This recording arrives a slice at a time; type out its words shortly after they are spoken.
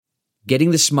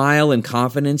Getting the smile and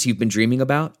confidence you've been dreaming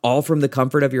about, all from the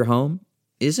comfort of your home,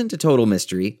 isn't a total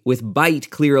mystery with Byte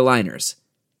clear aligners.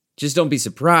 Just don't be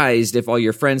surprised if all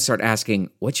your friends start asking,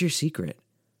 "What's your secret?"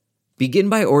 Begin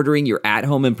by ordering your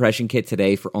at-home impression kit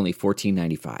today for only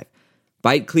 $14.95.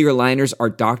 Byte clear aligners are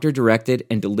doctor-directed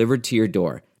and delivered to your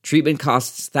door. Treatment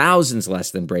costs thousands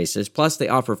less than braces, plus they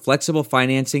offer flexible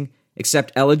financing,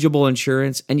 accept eligible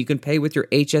insurance, and you can pay with your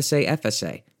HSA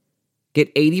FSA. Get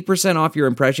 80% off your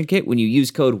impression kit when you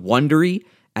use code WONDERY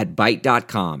at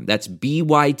Byte.com. That's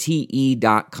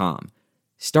BYTE.com.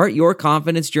 Start your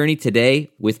confidence journey today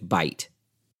with Byte.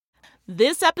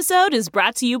 This episode is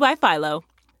brought to you by Philo.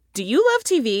 Do you love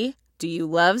TV? Do you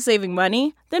love saving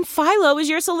money? Then Philo is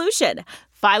your solution.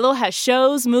 Philo has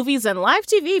shows, movies, and live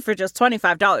TV for just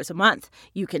 $25 a month.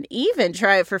 You can even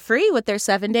try it for free with their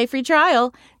 7-day free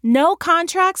trial. No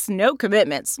contracts, no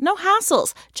commitments, no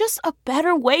hassles. Just a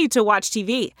better way to watch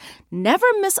TV. Never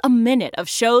miss a minute of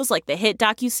shows like the hit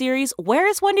docuseries Where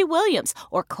is Wendy Williams?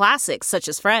 Or classics such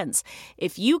as Friends.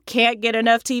 If you can't get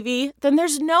enough TV, then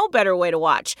there's no better way to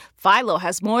watch. Philo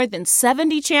has more than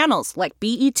 70 channels like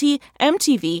BET,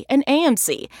 MTV, and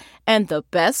AMC. And the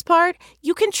best part?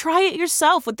 You can try it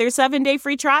yourself with their 7-day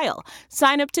free trial.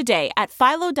 Sign up today at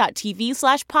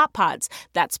philo.tv/poppods.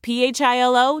 That's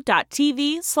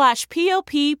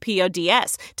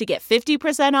philo.tv/POPPODS to get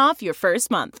 50% off your first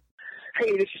month.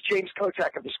 Hey, this is James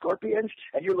Kocak of the Scorpions,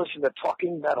 and you're listening to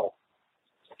Talking Metal.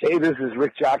 Hey, this is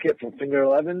Rick Jockett from Finger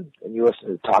 11, and you're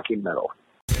listening to Talking Metal.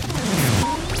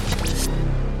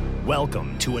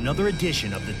 Welcome to another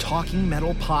edition of the Talking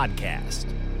Metal Podcast,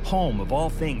 home of all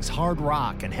things hard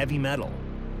rock and heavy metal.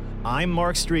 I'm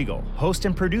Mark Striegel, host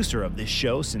and producer of this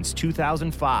show since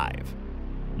 2005.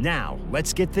 Now,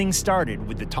 let's get things started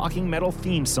with the Talking Metal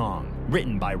theme song,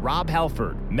 written by Rob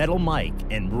Halford, Metal Mike,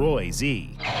 and Roy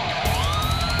Z.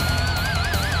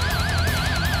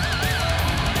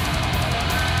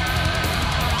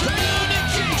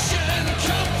 Communication,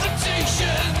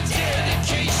 confrontation,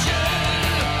 dedication.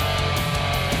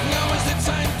 Now is the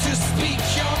time to speak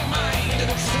your mind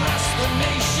across the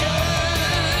nation.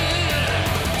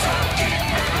 Talking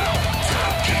metal,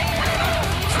 talking metal,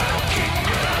 talking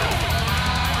metal.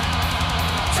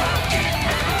 Talking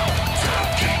metal,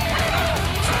 talking metal,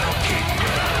 talking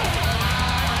metal.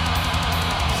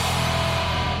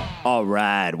 All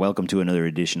right, welcome to another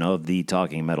edition of the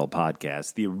Talking Metal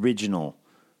Podcast, the original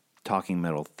Talking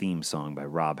Metal theme song by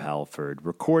Rob Halford,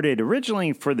 recorded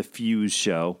originally for the Fuse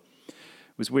show. It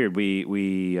was weird.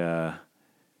 We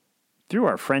through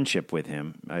our friendship with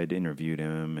him, I'd interviewed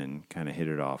him and kind of hit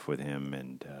it off with him,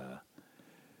 and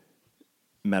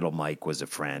Metal Mike was a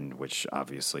friend, which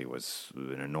obviously was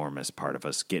an enormous part of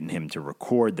us getting him to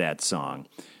record that song.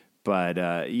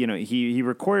 But, he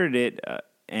recorded it,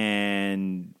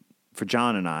 and for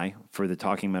John and I, for the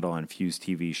Talking Metal on Fuse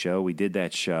TV show, we did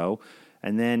that show.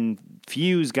 And then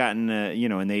Fuse got in,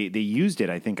 and they used it,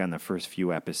 I think, on the first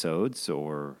few episodes,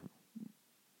 or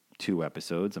 2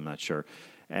 episodes, I'm not sure.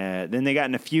 Then they got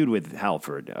in a feud with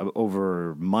Halford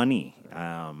over money,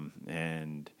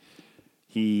 and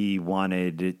he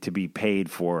wanted it to be paid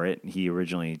for it. He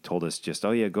originally told us just,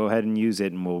 oh yeah, go ahead and use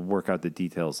it, and we'll work out the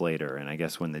details later. And I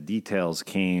guess when the details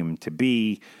came to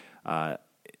be,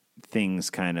 things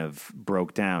kind of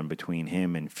broke down between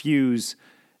him and Fuse,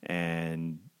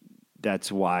 and that's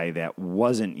why that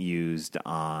wasn't used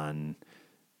on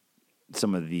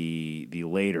some of the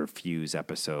later Fuse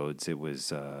episodes. It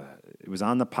was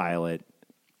on the pilot.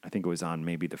 I think it was on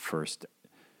maybe the first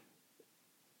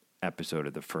episode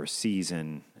of the first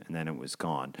season, and then it was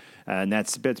gone. And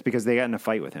that's because they got in a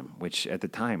fight with him, which at the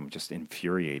time just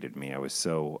infuriated me. I was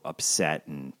so upset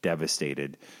and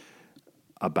devastated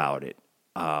about it.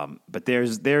 But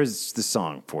there's the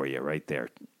song for you right there.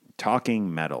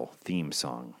 Talking Metal theme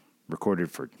song,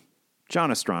 recorded for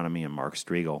John Astronomy and Mark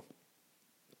Striegel.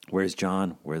 Where's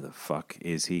John? Where the fuck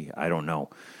is he? I don't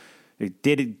know.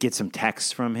 Did get some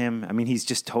texts from him? I mean, he's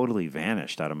just totally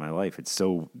vanished out of my life. It's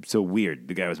so weird.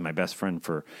 The guy was my best friend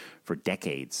for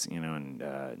decades, and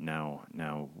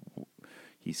now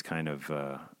he's kind of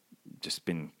just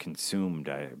been consumed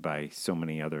by so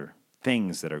many other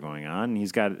things that are going on.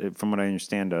 He's got, from what I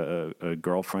understand, a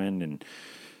girlfriend, and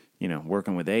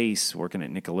working with Ace, working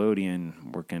at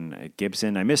Nickelodeon, working at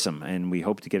Gibson. I miss him, and we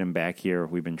hope to get him back here.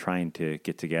 We've been trying to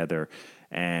get together,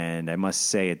 and I must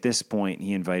say, at this point,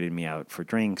 he invited me out for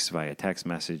drinks via text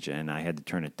message, and I had to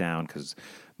turn it down because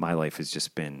my life has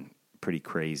just been pretty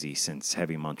crazy since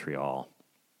Heavy Montreal.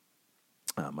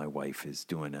 My wife is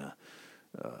doing a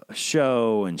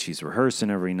show, and she's rehearsing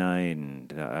every night,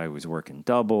 and I was working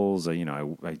doubles.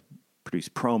 I produce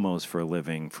promos for a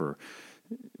living for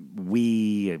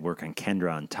I work on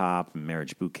Kendra on Top and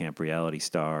Marriage Boot Camp Reality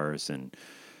Stars and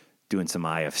doing some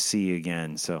IFC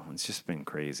again. So it's just been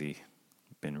crazy.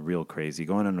 Been real crazy.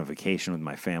 Going on a vacation with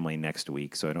my family next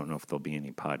week, so I don't know if there'll be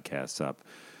any podcasts up.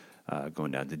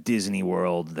 Going down to Disney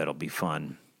World. That'll be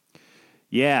fun.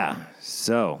 Yeah,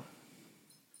 so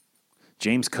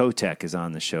James Kotek is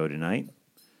on the show tonight.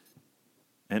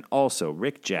 And also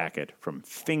Rick Jacket from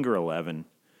Finger 11.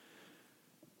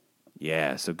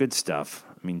 Yeah, so good stuff.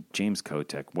 I mean, James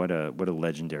Kotek, what a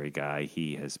legendary guy.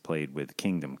 He has played with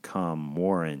Kingdom Come,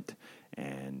 Warrant,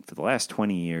 and for the last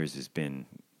 20 years has been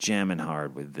jamming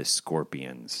hard with the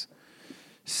Scorpions.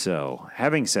 So,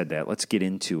 having said that, let's get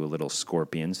into a little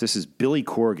Scorpions. This is Billy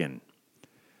Corgan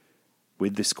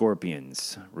with the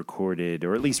Scorpions, recorded,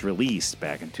 or at least released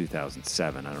back in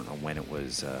 2007. I don't know when it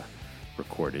was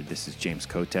recorded. This is James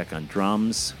Kotek on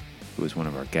drums, who is one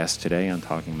of our guests today on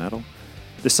Talking Metal.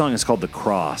 This song is called The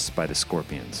Cross by the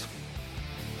Scorpions.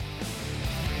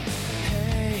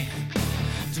 Hey,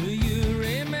 do you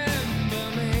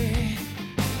remember me?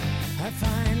 I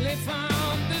finally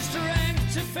found the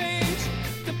strength to face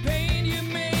the pain you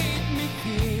made me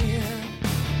feel.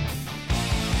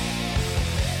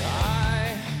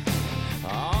 I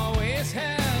always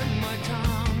had my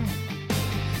tongue,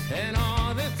 and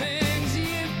all the things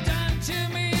you've done to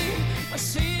me are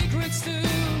secrets to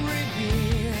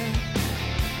reveal.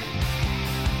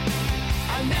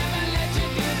 I'll never let you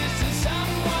do this to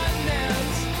someone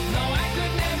else. No, I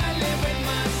could never live with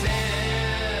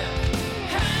myself.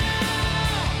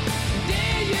 How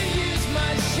dare you use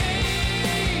my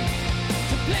shame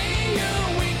to play your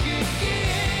wicked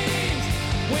games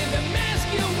with the mask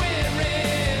you're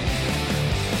wearing?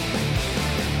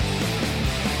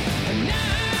 And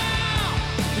now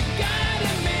you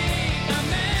gotta make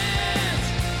amends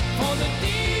for the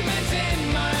demons in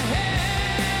my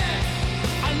head.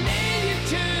 I nail you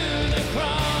to the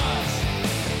cross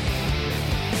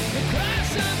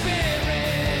I'm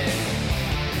bearing.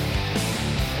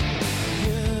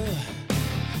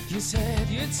 You said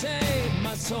you'd save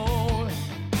my soul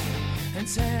and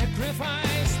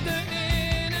sacrifice the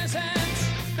innocence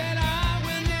that I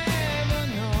will never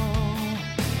know.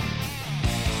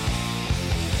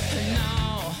 And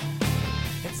now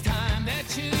it's time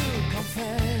that you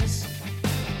confess.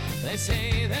 They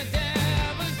say the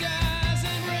devil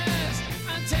doesn't rest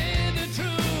until the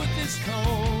truth is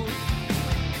told.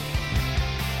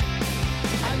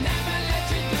 I'll never let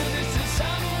you do this to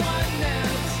someone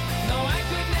else. No, I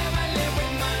could never live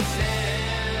with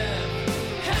myself.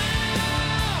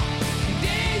 How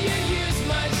dare you use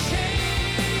my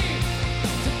shame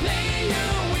to play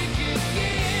your wicked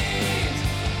games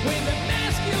with the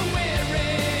mask you're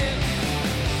wearing?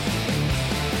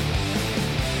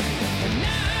 And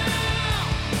now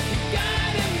you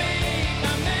gotta make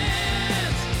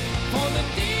amends for the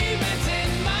demons in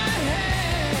my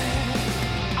head.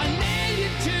 I nail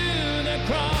you to the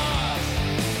cross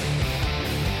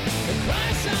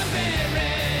I'm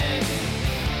bearing,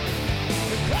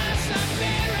 the cross I'm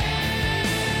bearing.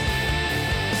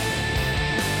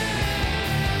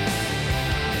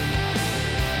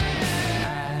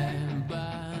 I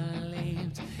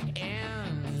believed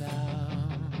in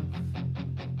love.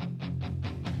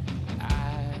 I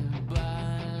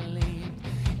believed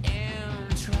in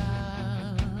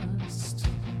trust.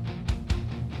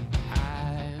 I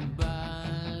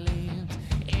believed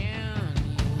in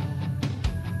you.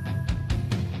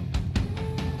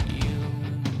 You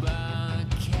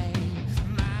became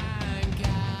my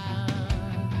God.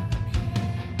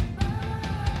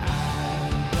 I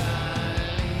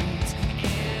believed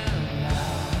in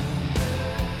love.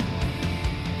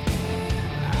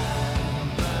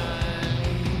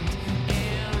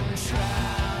 In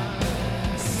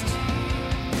trust.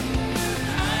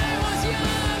 I was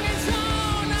young and so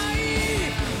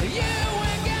naive. You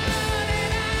were gone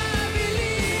and I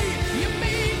believe. You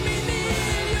made me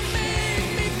kneel, you made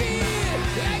me feel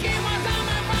like it was all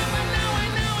my fault, but now I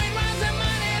know it wasn't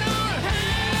mine at all.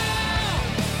 How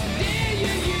dare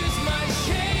you use my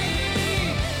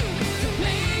shame to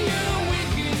play your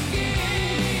wicked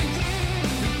games?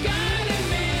 You gotta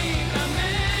make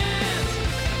amends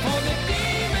for the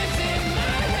demons in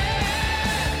my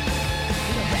head.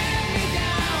 You had me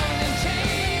down in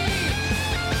chains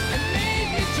and made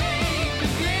me take the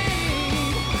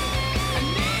blame. I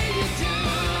nailed you to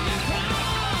the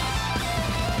cross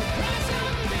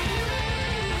I'm bearing.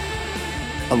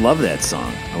 I love that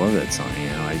song. You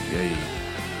know, I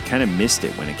kind of missed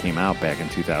it when it came out back in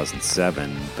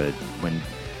 2007, but when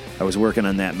I was working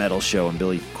on that metal show and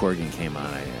Billy Corgan came on,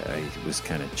 I was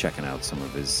kind of checking out some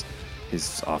of his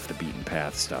off the beaten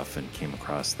path stuff and came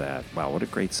across that. Wow, what a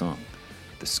great song.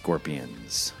 the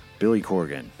Scorpions. Billy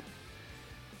Corgan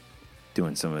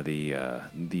doing some of the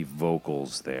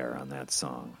vocals there on that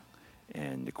song.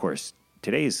 And, of course,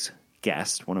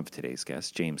 one of today's guests,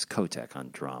 James Kotek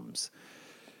on drums.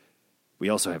 We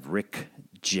also have Rick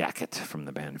Jackett from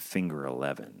the band Finger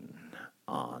 11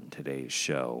 on today's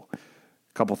show. A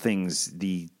couple things.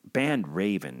 The band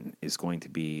Raven is going to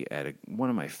be at one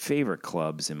of my favorite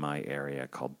clubs in my area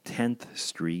called 10th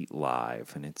Street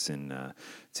Live, and it's in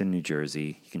New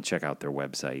Jersey. You can check out their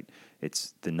website.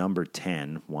 It's the number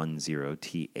 10,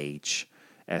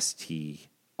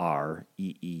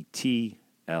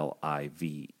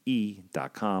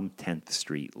 TheStreetLive.com,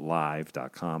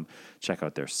 10thStreetLive.com. Check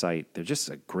out their site. They're just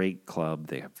a great club.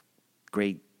 They have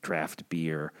great draft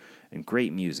beer and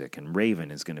great music, and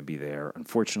Raven is going to be there.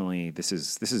 Unfortunately,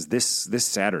 this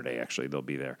Saturday, actually, they'll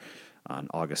be there on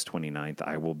August 29th.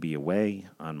 I will be away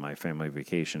on my family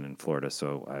vacation in Florida,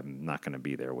 so I'm not going to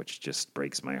be there, which just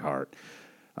breaks my heart.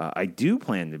 I do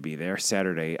plan to be there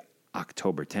Saturday,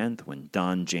 October 10th, when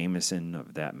Don Jamieson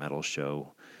of That Metal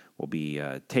Show will be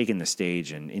taking the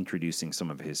stage and introducing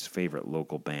some of his favorite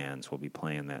local bands. Will be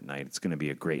playing that night. It's going to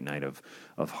be a great night of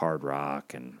hard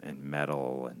rock and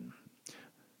metal and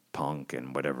punk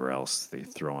and whatever else they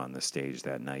throw on the stage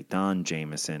that night. Don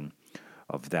Jamieson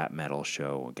of That Metal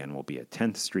Show, again, will be at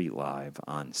 10th Street Live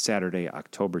on Saturday,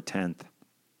 October 10th.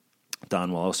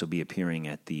 Don will also be appearing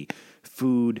at the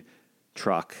Food,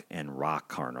 Truck, and Rock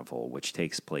Carnival, which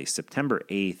takes place September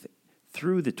 8th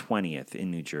through the 20th in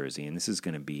New Jersey, and this is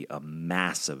going to be a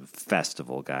massive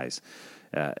festival, guys.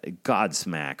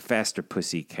 Godsmack, Faster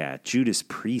Pussycat, Judas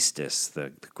Priestess,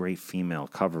 the great female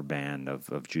cover band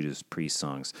of Judas Priest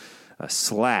songs,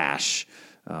 Slash,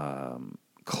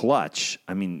 Clutch.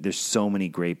 I mean, there's so many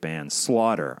great bands.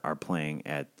 Slaughter are playing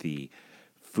at the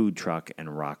Food Truck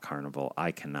and Rock Carnival.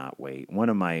 I cannot wait. One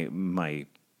of my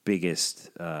biggest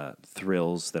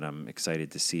thrills that I'm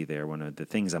excited to see there, one of the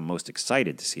things I'm most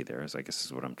excited to see there, I guess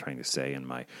is what I'm trying to say in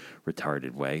my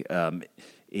retarded way,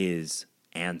 is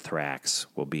Anthrax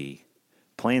will be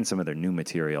playing some of their new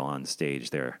material on stage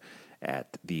there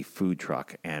at the Food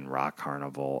Truck and Rock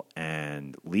Carnival.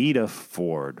 And Lita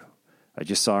Ford, I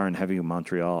just saw her in Heavy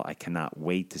Montreal. I cannot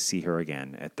wait to see her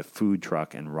again at the Food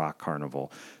Truck and Rock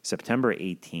Carnival, September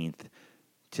 18th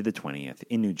to the 20th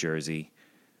in New Jersey.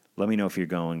 Let me know if you're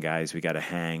going, guys. We got to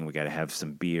hang. We got to have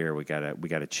some beer. We got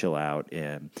to chill out.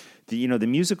 The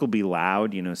music will be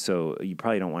loud, so you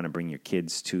probably don't want to bring your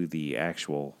kids to the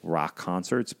actual rock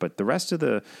concerts. But the rest of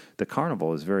the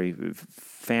carnival is very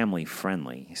family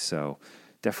friendly. So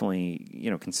definitely,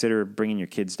 consider bringing your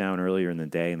kids down earlier in the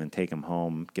day and then take them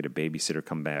home, get a babysitter,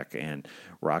 come back and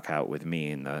rock out with me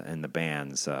and the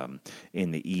bands in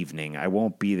the evening. I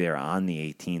won't be there on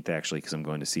the 18th, actually, because I'm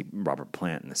going to see Robert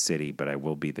Plant in the city, but I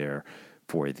will be there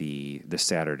for the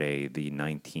Saturday, the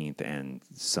 19th, and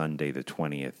Sunday, the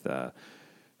 20th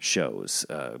shows,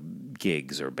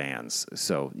 gigs or bands.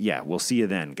 So, yeah, we'll see you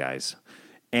then, guys.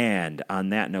 And on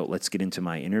that note, let's get into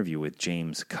my interview with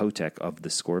James Kotek of the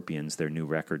Scorpions. Their new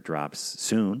record drops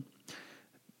soon.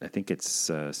 I think it's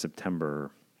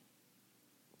September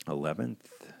 11th.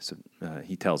 So,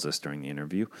 he tells us during the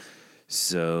interview.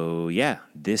 So, yeah,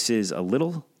 this is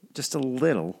just a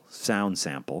little sound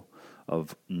sample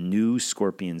of new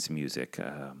Scorpions music.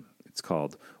 It's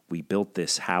called We Built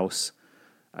This House.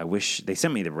 I wish they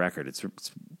sent me the record. It's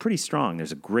pretty strong.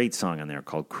 There's a great song on there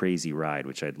called Crazy Ride,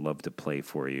 which I'd love to play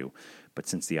for you. But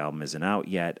since the album isn't out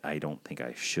yet, I don't think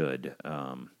I should.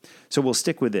 So we'll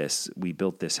stick with this. We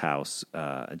Built This House,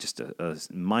 just a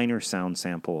minor sound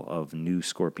sample of new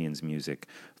Scorpions music,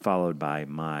 followed by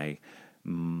my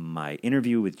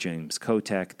interview with James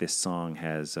Kotek. This song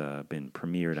has been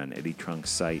premiered on Eddie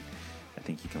Trunk's site. I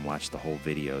think you can watch the whole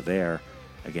video there.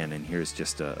 Again, and here's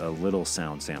just a little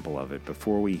sound sample of it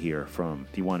before we hear from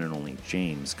the one and only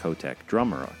James Kotek,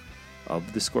 drummer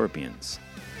of the Scorpions.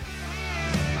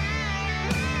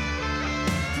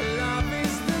 Love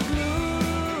is the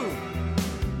glue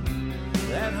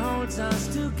that holds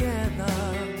us together.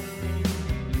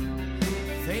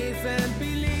 Faith and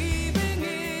believing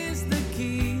is the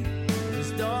key, this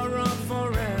door of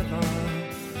forever.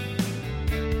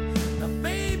 Now,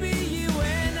 baby, you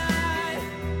and I,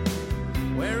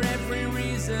 we're every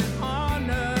reason on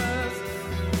earth.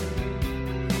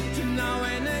 Now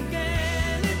and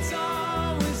again, it's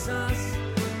always us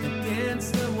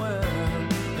against the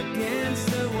world, against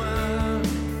the world.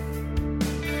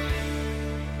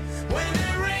 When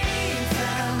the rain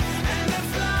fell and the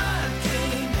flood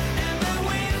came and the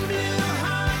wind blew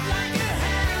hard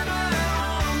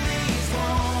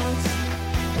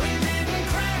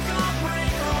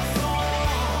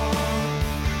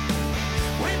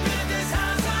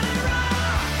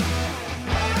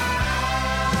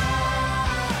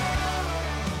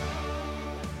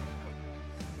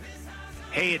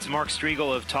Hey, it's Mark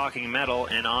Striegel of Talking Metal,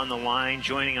 and on the line,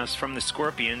 joining us from the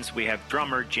Scorpions, we have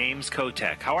drummer James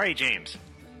Kotek. How are you, James?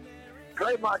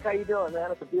 Great, Mark. How you doing, man?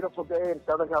 It's a beautiful day in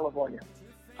Southern California.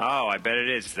 Oh, I bet it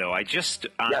is, though. I just,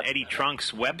 on Yep. Eddie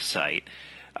Trunk's website,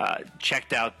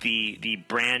 checked out the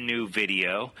brand new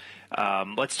video.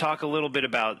 Let's talk a little bit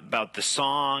about the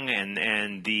song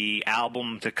and the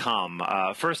album to come.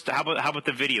 First, how about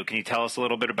the video? Can you tell us a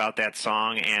little bit about that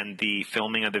song and the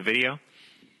filming of the video?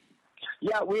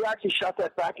 Yeah, we actually shot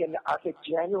that back in, I think,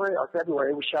 January or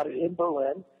February. We shot it in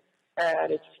Berlin,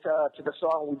 and it's to the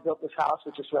song "We Built This House,"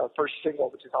 which is our first single,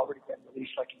 which has already been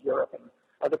released like in Europe and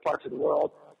other parts of the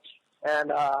world.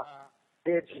 And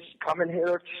it's coming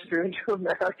here soon to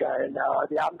America, and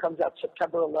the album comes out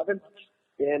September 11th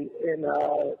in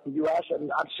the U.S.,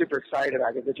 and I'm super excited.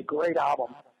 I think it's a great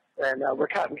album, and we've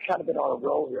kind of been on a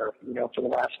roll here, for the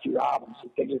last few albums,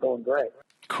 and things are going great.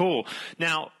 Cool.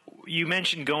 Now, you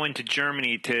mentioned going to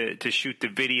Germany to shoot the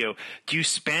video. Do you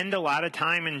spend a lot of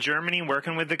time in Germany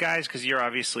working with the guys? Because you're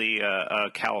obviously a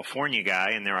California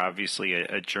guy, and they're obviously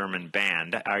a German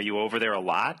band. Are you over there a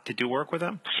lot to do work with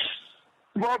them?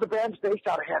 Well, the band's based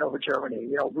out of Hanover, Germany.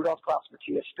 Rudolf Klaus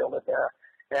Matthias still live there,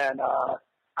 and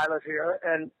I live here.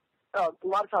 And a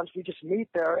lot of times we just meet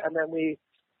there, and then we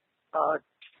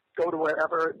go to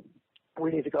wherever we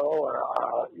need to go,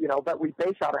 or but we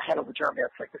base out of Hanover, Germany.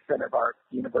 That's like the center of our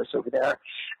universe over there.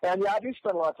 And yeah, I do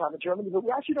spend a lot of time in Germany, but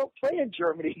we actually don't play in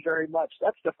Germany very much.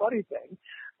 That's the funny thing.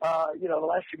 The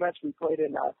last few months we played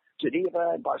in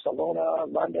Geneva and Barcelona,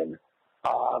 London.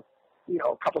 A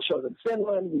couple shows in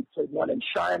Finland. We played one in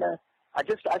China. I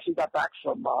just actually got back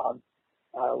from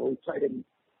we played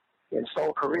in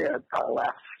Seoul, Korea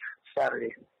last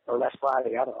Saturday or last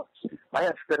Friday. I don't know. My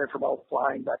head's spinning from all the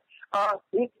flying, but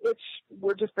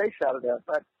we're just based out of there.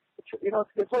 But it's a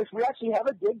good place. We actually have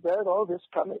a gig there though this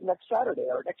coming next Saturday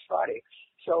or next Friday.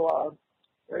 So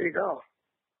there you go.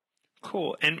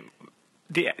 Cool. And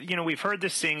we've heard the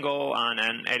single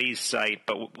on Eddie's site,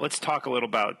 but let's talk a little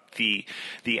about the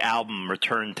album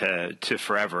Return to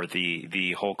Forever,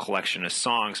 the whole collection of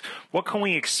songs. What can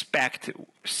we expect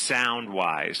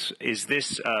sound-wise? Is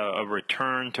this a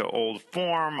return to old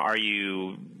form?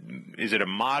 Is it a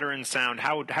modern sound?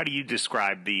 How do you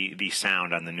describe the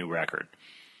sound on the new record?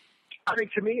 I mean,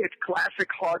 to me, it's classic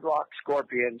hard rock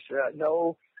Scorpions.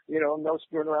 No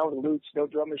screwing around with loops, no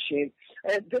drum machine.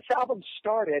 And this album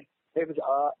started. It was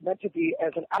meant to be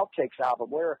as an outtakes album,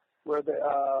 where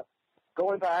the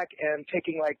going back and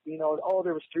taking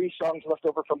there was 3 songs left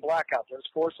over from Blackout. There was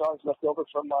 4 songs left over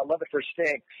from Love It for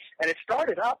Sting, and it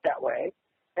started out that way.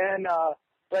 And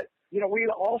but we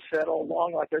all said all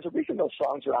along there's a reason those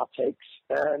songs are outtakes,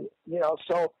 and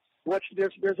so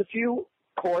there's a few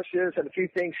choruses and a few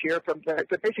things here from there,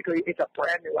 but basically it's a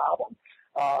brand new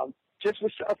album. Just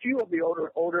with a few of the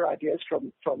older ideas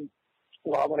from.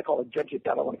 Well, I want to call it vintage.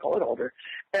 I don't want to call it older.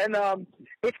 And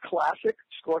it's classic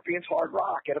Scorpions hard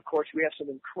rock. And, of course, we have some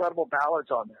incredible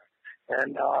ballads on there.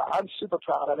 And I'm super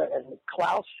proud of it. And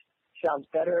Klaus sounds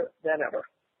better than ever.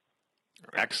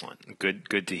 Excellent.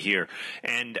 Good to hear.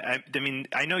 And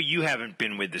I know you haven't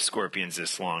been with the Scorpions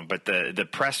this long, but the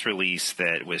press release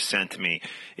that was sent to me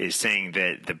is saying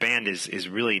that the band is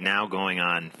really now going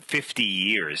on 50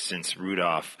 years since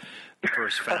Rudolf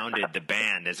first founded the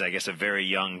band as, I guess, a very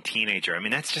young teenager. I mean,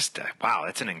 that's just, wow,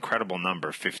 that's an incredible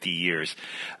number, 50 years.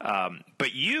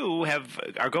 But you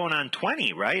are going on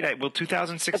 20, right? Will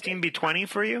 2016 be 20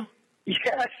 for you?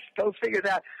 Yes, go figure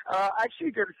that. I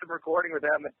actually did some recording with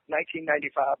them in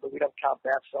 1995, but we don't count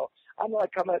that. So I'm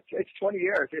it's 20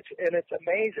 years. It's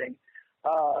amazing.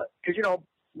 Because,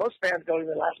 most bands don't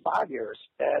even last 5 years.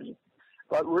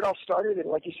 But Rudolph started in,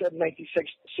 like you said, in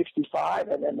 1965,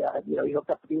 and then, he hooked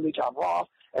up with Uli John Roth.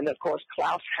 And then, of course,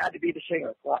 Klaus had to be the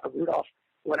singer. Rudolph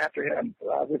went after him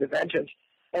with a vengeance.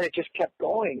 And it just kept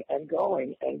going and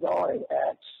going and going.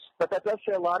 But that does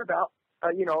say a lot about,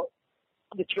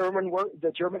 the German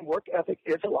work ethic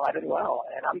is alive and well,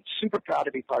 and I'm super proud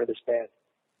to be part of this band.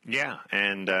 Yeah,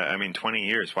 and 20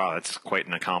 years, wow, that's quite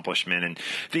an accomplishment. And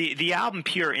the album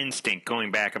Pure Instinct,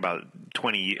 going back about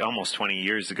almost 20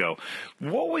 years ago,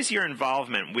 what was your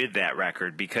involvement with that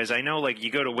record? Because I know, you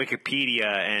go to Wikipedia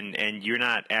and you're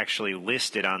not actually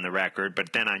listed on the record,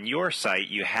 but then on your site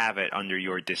you have it under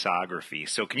your discography.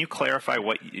 So can you clarify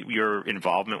what your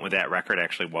involvement with that record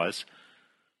actually was?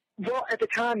 Well, at the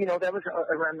time, that was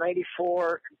around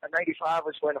 94, 95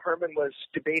 was when Herman was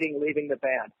debating leaving the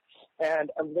band.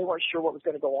 And they weren't sure what was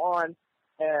going to go on.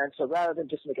 And so rather than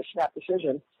just make a snap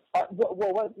decision,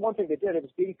 one thing they did, it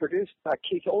was being produced by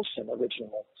Keith Olsen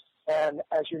originally. And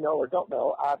as you know or don't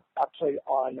know, I played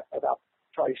on about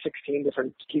probably 16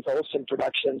 different Keith Olsen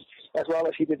productions, as well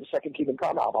as he did the second Kingdom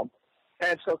Come album.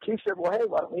 And so Keith said, well, hey,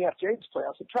 why don't we have James play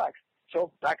on some tracks?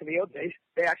 So back in the old days,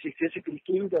 they actually physically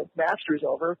flew the masters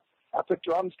over. I put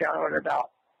drums down on about,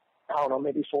 I don't know,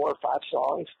 maybe 4 or 5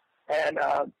 songs. And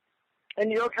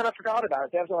you know, kind of forgot about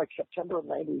it. That was in like September of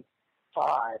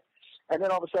 95. And then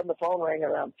all of a sudden the phone rang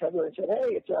around February and said,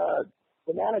 hey, it's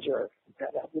the manager.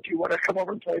 Would you want to come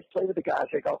over and play with the guys?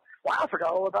 They go, wow, I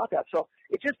forgot all about that. So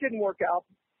it just didn't work out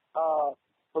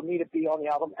for me to be on the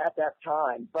album at that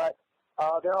time. But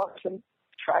there are some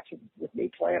tracks with me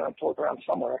playing on Float Around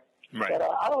Somewhere. Right. But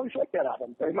I always liked that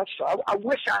album very much so. I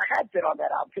wish I had been on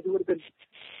that album because it would have been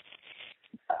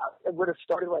it would have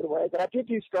started right away. But I did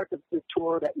start the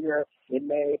tour that year in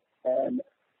May, and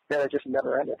then it just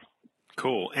never ended.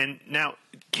 Cool. And now,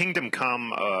 Kingdom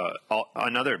Come,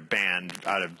 another band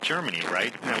out of Germany,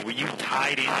 right? Now, were you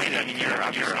tied in? I mean, you're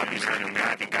obviously an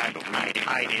American guy, but were you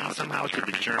tied in somehow to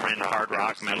the German hard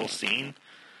rock metal scene?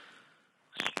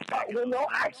 Well, no,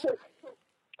 actually,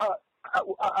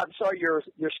 I'm sorry, your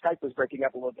Skype was breaking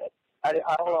up a little bit.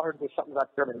 All I heard was something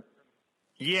about Germany.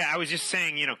 Yeah, I was just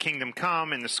saying, you know, Kingdom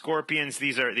Come and the Scorpions,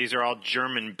 these are all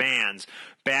German bands.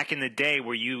 Back in the day,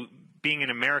 were you, being an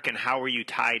American, how were you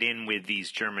tied in with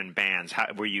these German bands?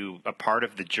 Were you a part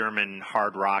of the German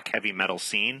hard rock heavy metal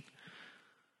scene?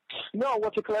 No,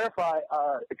 well, to clarify,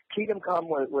 Kingdom Come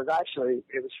was actually,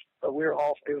 it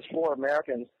was 4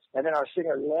 Americans, and then our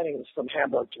singer Lenny was from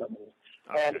Hamburg, Germany.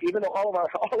 Okay. And even though all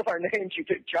of our names, you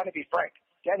took Johnny B. Frank,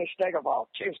 Danny Stegerwald,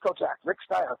 James Kozak, Rick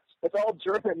Steyer, it's all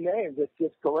German names. It's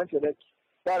just coincidence.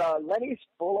 But Lenny's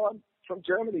full on from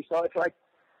Germany, so it's like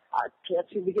I can't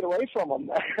seem to get away from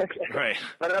him. Right.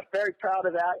 But I'm very proud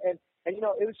of that. And you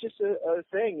know, it was just a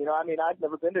thing. You know, I mean, I'd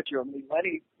never been to Germany.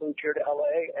 Lenny moved here to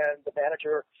L.A., and the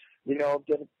manager, you know,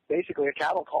 did basically a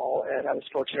cattle call, and I was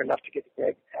fortunate enough to get the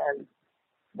gig, and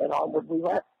then onward we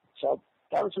went. So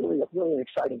that was really an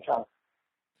exciting time.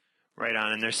 Right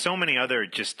on. And there's so many other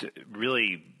just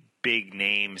really big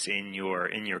names in your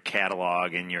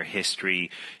catalog, in your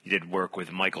history. You did work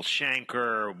with Michael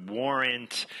Schenker,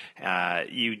 Warrant.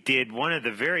 You did one of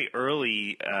the very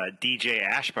early DJ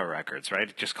Ashba records,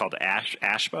 right? Just called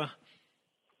Ashba?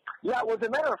 Yeah, well, as a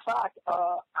matter of fact,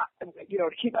 you know,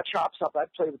 to keep my chops up,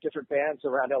 I'd play with different bands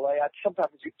around L.A. I'd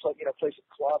sometimes play some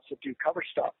clubs and do cover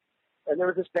stuff. And there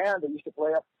was this band that used to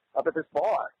play up at this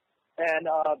bar. And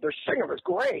their singer was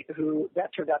great, that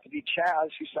turned out to be Chaz,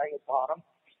 who sang at bottom.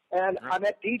 And I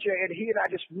met DJ, and he and I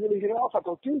just really hit it off. I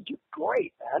go, dude, you're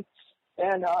great, man.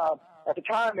 And at the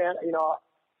time, man, you know,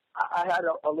 I had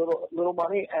a little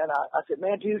money, and I said,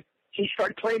 man, dude, he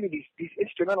started playing me these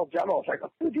instrumental demos. I go,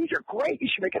 dude, these are great. You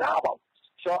should make an album.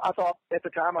 So I thought at the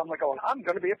time, I'm like, I'm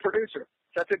going to be a producer.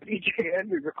 So I took DJ in,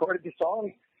 we recorded the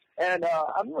song, and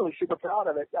I'm really super proud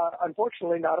of it.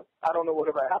 Unfortunately, I don't know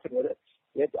whatever happened with it.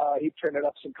 He printed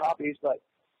up some copies, but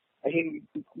he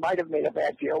might have made a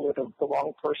bad deal with the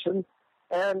wrong person,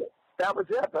 and that was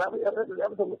it. But that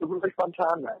was a really fun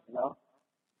time there, you know.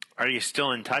 Are you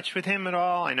still in touch with him at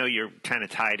all? I know you're kind of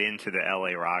tied into the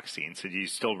LA rock scene, so do you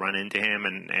still run into him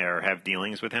or have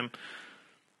dealings with him?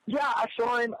 Yeah, I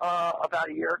saw him about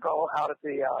a year ago out at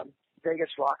the Vegas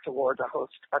Rocks Awards.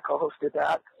 I co-hosted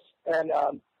that, and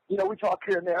you know, we talk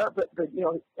here and there, but you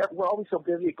know, we're always so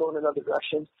busy going in other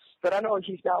directions. But I know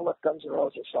he's now left Guns N'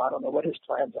 Roses, so I don't know what his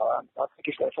plans are. I think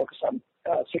he's going to focus on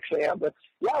 6 a.m. But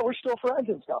yeah, we're still friends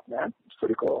and stuff, man. It's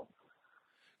pretty cool.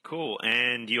 Cool.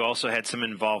 And you also had some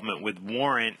involvement with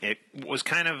Warrant. It was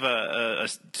kind of a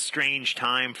strange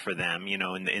time for them, you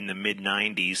know, in the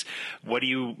mid-'90s. What do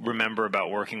you remember about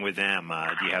working with them?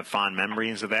 Do you have fond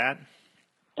memories of that?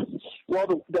 Well,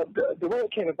 the way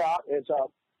it came about is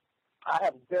I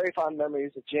have very fond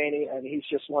memories of Janie, and he's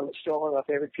just still one of my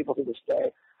favorite people to this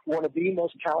day. One of the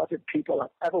most talented people I've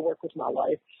ever worked with in my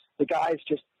life. The guy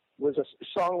was a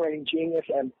songwriting genius,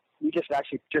 and we just passed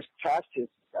his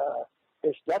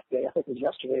death day. I think it was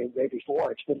yesterday, the day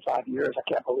before. It's been 5 years. I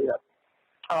can't believe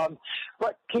it.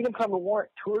 But Kingdom Come and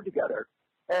Warrant toured together.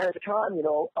 And at the time, you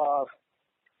know,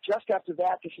 just after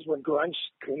that, this is when grunge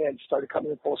came in, started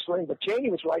coming in full swing. But Janie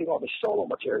was writing all the solo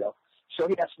material, so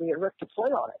he asked me and Rick to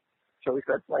play on it. So we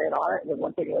started playing on it, and then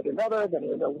one thing led to another.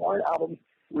 Then the Warrant album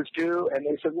was due, and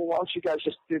they said, well, why don't you guys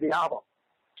just do the album?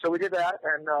 So we did that,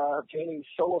 and Janie's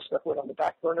solo stuff went on the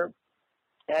back burner.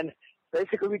 And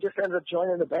basically we just ended up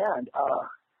joining the band.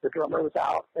 The drummer was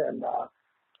out, and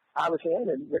I was in,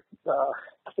 and Rick,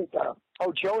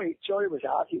 Joey was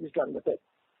out. He was done with it.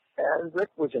 And Rick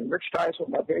was in. Rick Steyer is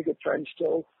one of my very good friends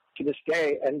still to this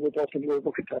day, and we're both in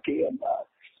Louisville, Kentucky. And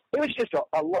it was just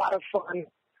a lot of fun.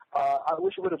 I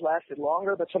wish it would have lasted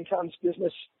longer, but sometimes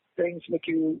business things make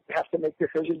you have to make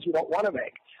decisions you don't want to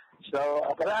make.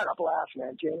 So, but I had a blast,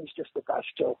 man. Jane's just the best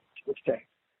to this day.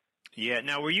 Yeah.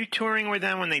 Now, were you touring with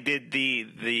them when they did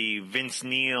the Vince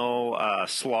Neil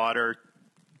Slaughter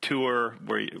tour,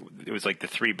 where it was like the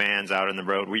three bands out on the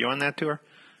road? Were you on that tour?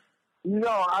 No,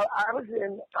 I was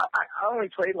in. I only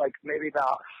played like maybe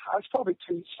about. I was probably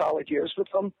 2 solid years with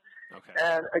them. Okay.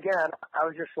 And again, I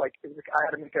was just like, I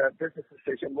had to make a business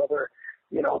decision whether,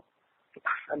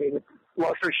 I mean,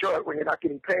 long story short, when you're not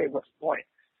getting paid, what's the point?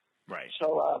 Right.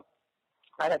 So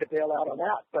I had to bail out on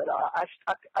that. But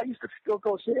I used to still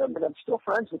go see him, and I'm still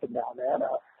friends with him now, man.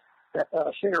 That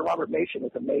singer Robert Mason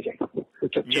is amazing. Who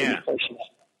took two places.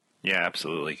 Yeah,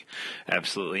 absolutely.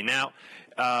 Absolutely. Now,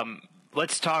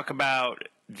 let's talk about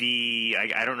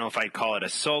I don't know if I'd call it a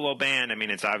solo band. I mean,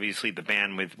 it's obviously the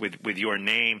band with your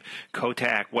name,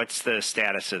 Kotak. What's the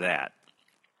status of that?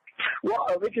 Well,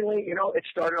 originally, it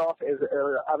started off as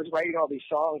I was writing all these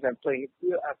songs and playing.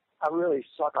 I really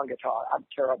suck on guitar. I'm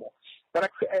terrible. But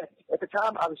at the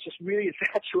time, I was just really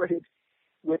infatuated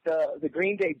with the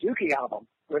Green Day Dookie album.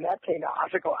 When that came out, I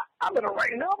was like, oh, I'm going to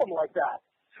write an album like that.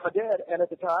 So I did. And at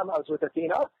the time, I was with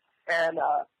Athena, and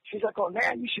she's like, oh,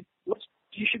 man,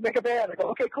 you should make a band. I go,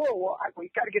 okay, cool. Well, we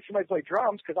got to get somebody to play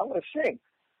drums because I'm going to sing.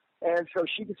 And so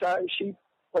she decided she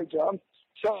played drums.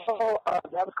 So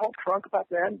that was called Crunk back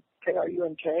then,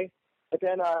 Krunk. But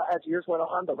then as years went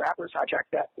on, the rappers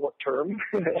hijacked that term.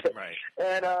 Right.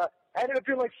 And I ended up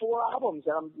doing like 4 albums,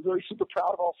 and I'm really super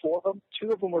proud of all 4 of them.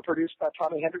 2 of them were produced by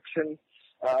Tommy Hendrickson,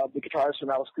 the guitarist from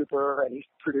Alice Cooper, and he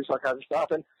produced all kinds of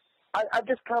stuff. And I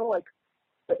just kind of like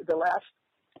the last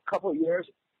couple of years,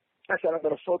 I said I'm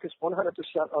going to focus 100%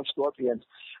 on Scorpions.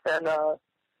 And,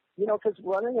 because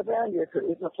running a band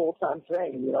is a full-time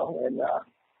thing, and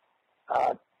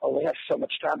only have so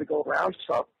much time to go around.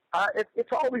 So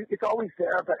it's always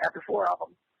there. But after 4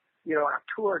 albums, I've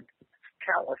toured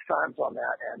countless times on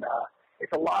that, and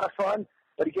it's a lot of fun.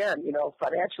 But again,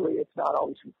 financially, it's not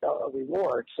always a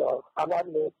reward. So I'm not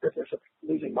in the business of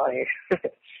losing money.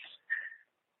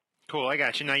 Cool, I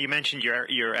got you. Now, you mentioned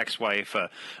your ex-wife,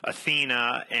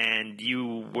 Athena, and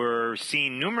you were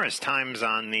seen numerous times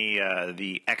on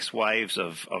the Ex-Wives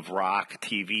of Rock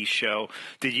TV show.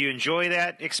 Did you enjoy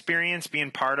that experience,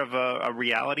 being part of a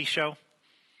reality show?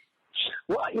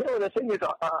 Well, the thing is,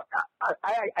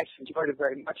 I enjoyed it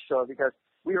very much so because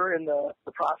we were in the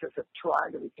process of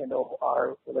trying to rekindle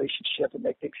our relationship and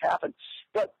make things happen.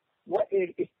 But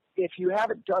if you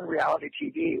haven't done reality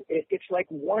TV, it's like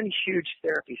one huge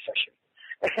therapy session.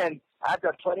 And I've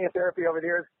done plenty of therapy over the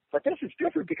years, but this is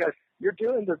different because you're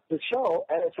doing the show,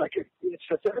 and it's like it's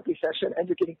a therapy session, and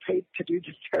you're getting paid to do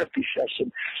the therapy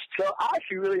session. So I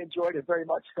actually really enjoyed it very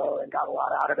much so and got a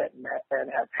lot out of it and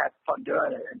have had fun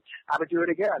doing it. And I would do it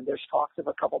again. There's talks of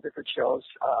a couple different shows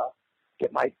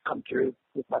that might come through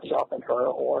with myself and her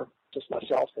or just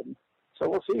myself. And so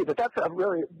we'll see. But that's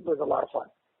was a lot of fun.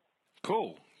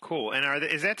 Cool. And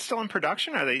is that still in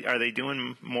production? Are they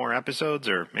doing more episodes,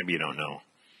 or maybe you don't know?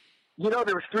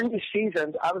 There was 3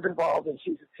 seasons. I was involved in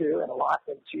season 2 and a lot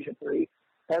in season 3.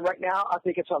 And right now, I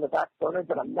think it's on the back burner,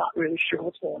 but I'm not really sure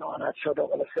what's going on. I sure don't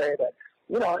want to say that.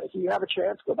 If you have a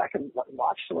chance, go back and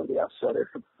watch some of the episodes.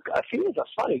 Athena's a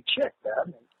funny chick,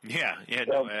 man. Yeah.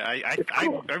 So, no,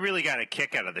 I really got a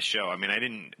kick out of the show. I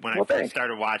mean, when I first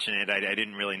started watching it, I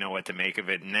didn't really know what to make of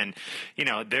it, and then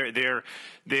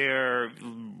they're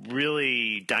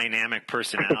really dynamic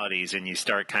personalities, and you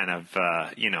start kind of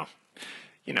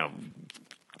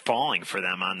falling for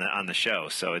them on the show.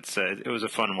 So it was a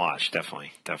fun watch,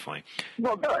 definitely.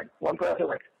 Well, good. Well, I'm glad to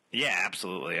hear it. Yeah,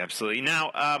 absolutely.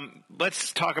 Now,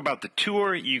 let's talk about the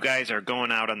tour. You guys are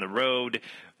going out on the road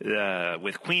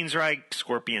with Queensryche,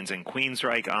 Scorpions and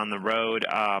Queensryche on the road.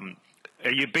 Are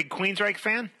you a big Queensryche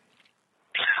fan?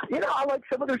 I like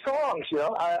some of their songs.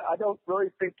 I don't really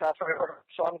think that's a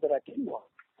song that I didn't like.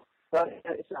 But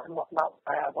it's not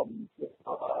I have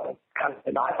kind of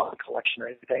an icon collection or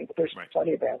anything. But there's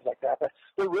plenty of bands like that. But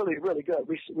they're really, really good.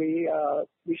 We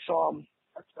saw them,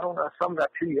 some of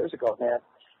that 2 years ago, man.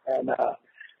 And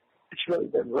it's really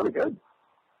been really good.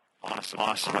 Awesome.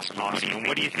 And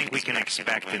what do you think we can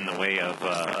expect in the way of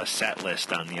a set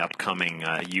list on the upcoming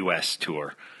U.S.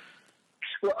 tour?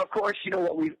 Well, of course, you can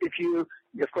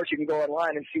go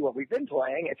online and see what we've been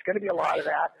playing. It's going to be a lot of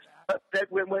that. But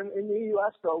when in the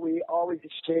U.S., though, we always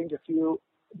exchange a few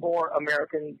more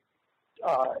American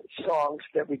songs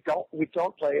that we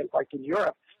don't play like in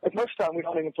Europe. Like most of the time, we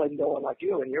don't even play No One Like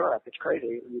You in Europe. It's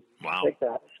crazy. Wow. Take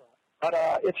that. But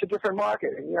it's a different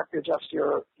market, and you have to adjust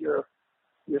your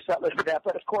set list to that.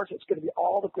 But of course, it's going to be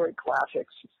all the great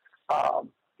classics.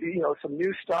 Some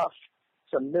new stuff,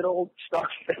 some middle stuff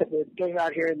that came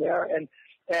out here and there.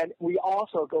 And we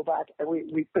also go back and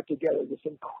we put together this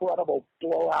incredible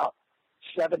blowout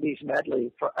 70s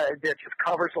medley that just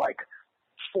covers like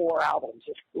 4 albums.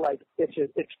 It's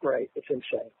great. It's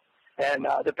insane. And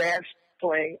the band's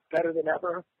playing better than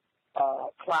ever.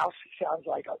 Klaus sounds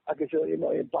like a gazillion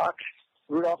million bucks.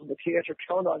 Rudolph and Matthias are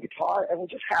toned on guitar, and we're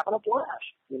just having a blast,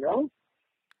 you know?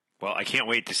 Well, I can't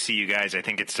wait to see you guys. I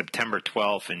think it's September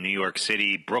 12th in New York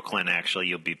City. Brooklyn, actually,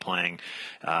 you'll be playing.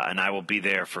 And I will be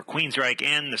there for Queensryche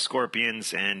and the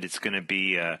Scorpions, and it's going to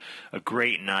be a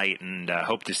great night, and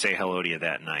hope to say hello to you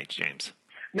that night, James.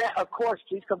 Yeah, of course.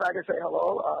 Please come back and say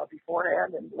hello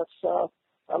beforehand, and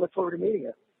I look forward to meeting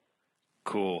you.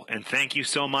 Cool. And thank you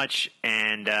so much.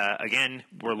 And again,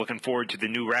 we're looking forward to the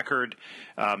new record.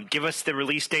 Give us the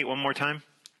release date one more time.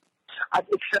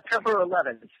 It's September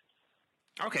 11th.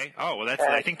 Okay. Oh, well, that's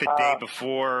I think the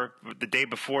day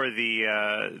before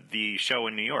the show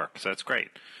in New York. So that's great.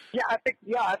 Yeah,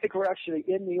 I think we're actually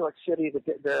in New York City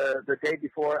the day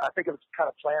before. I think it was kind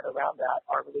of planned around that,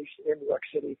 our release in New York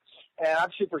City, and I'm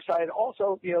super excited.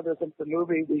 Also, you know, there's the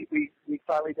movie we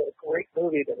finally did a great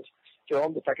movie that was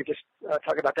filmed. If I could just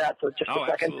talk about that for just a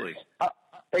second. Absolutely.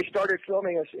 They started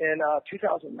filming us in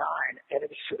 2009, and it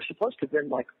was supposed to have been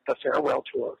like the farewell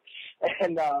tour,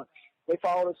 and they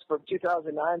followed us from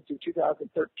 2009 to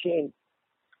 2013.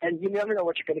 And you never know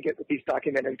what you're going to get with these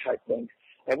documentary type things.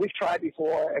 And we've tried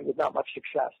before and with not much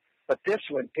success. But this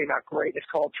one came out great. It's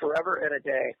called Forever and a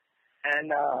Day.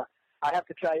 And I have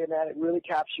to tell you, man, it really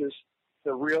captures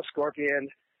the real Scorpion,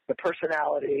 the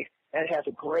personality, and it has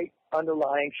a great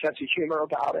underlying sense of humor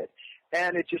about it.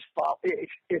 And it's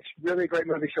really a great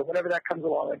movie. So whenever that comes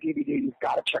along on DVD, you've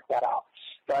got to check that out.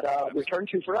 But Return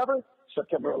to Forever,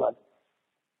 September 11th.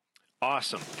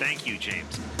 Awesome. Thank you,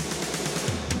 James.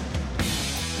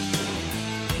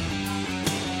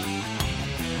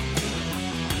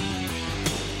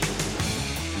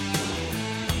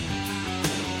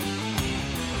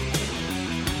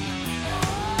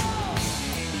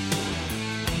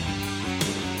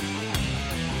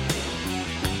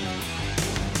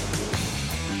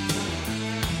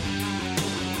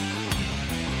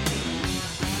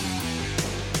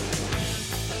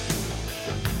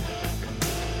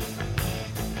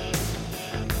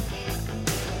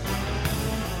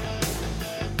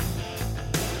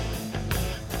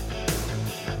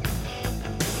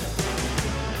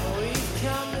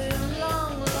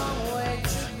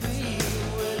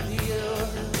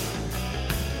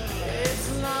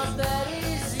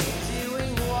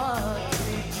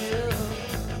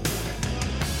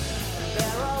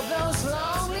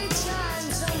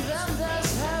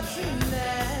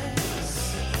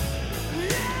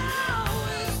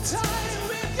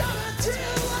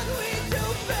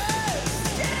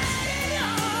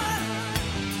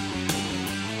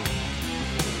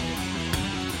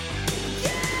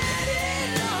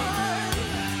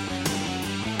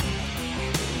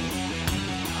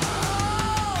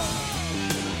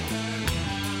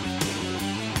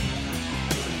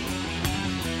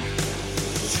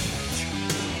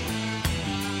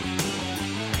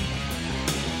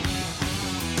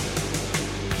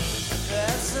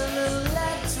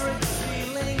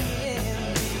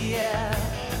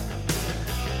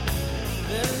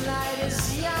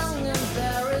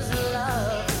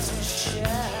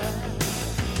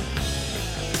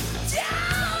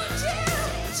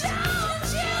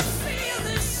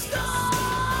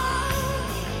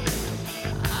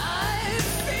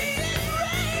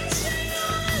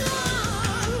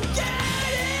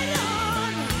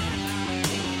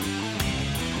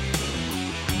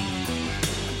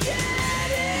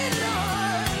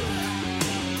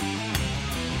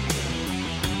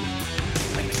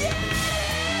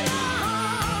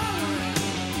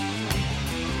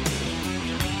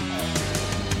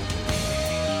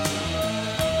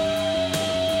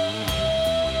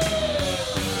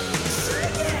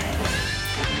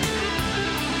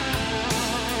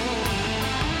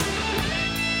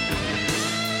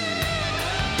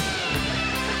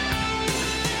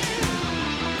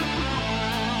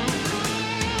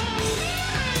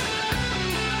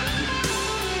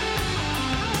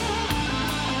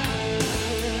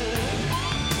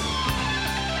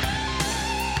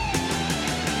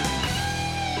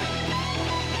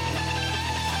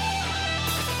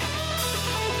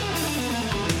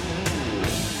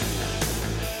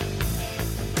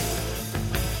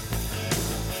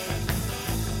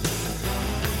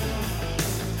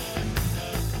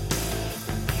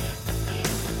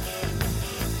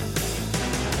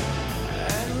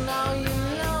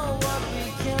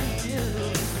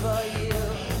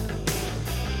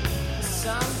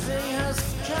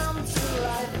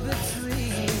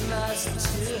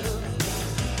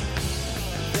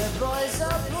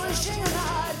 pushing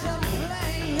hard and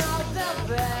playing out their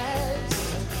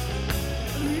best.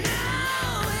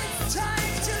 Now it's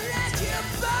time to let your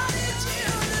body do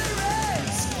the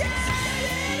rest. Get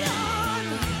it on.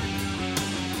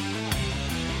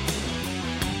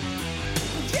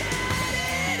 Get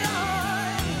it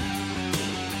on.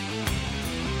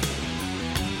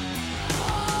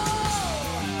 Oh.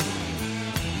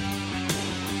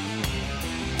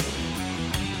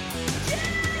 Get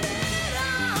it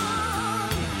on.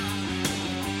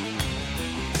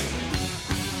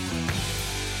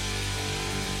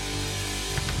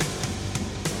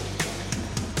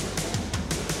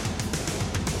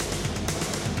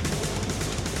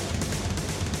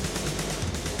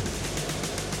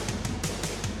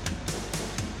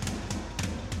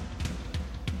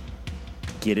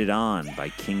 Get It On by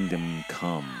Kingdom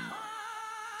Come.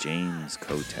 James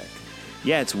Kotek.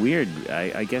 Yeah, it's weird.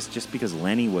 I guess just because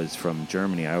Lenny was from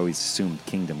Germany, I always assumed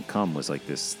Kingdom Come was like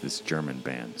this German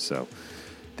band. So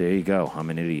there you go. I'm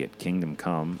an idiot. Kingdom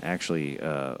Come, actually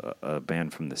a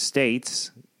band from the States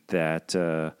that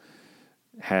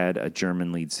had a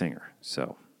German lead singer.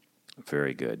 So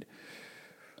very good.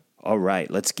 All right,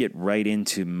 let's get right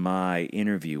into my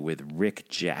interview with Rick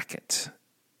Jacket.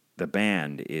 The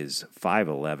band is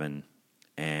 5'11",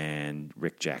 and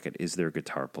Rick Jacket is their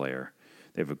guitar player.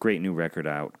 They have a great new record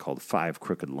out called Five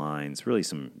Crooked Lines. Really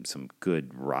some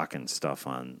good rockin' stuff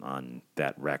on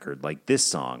that record. Like this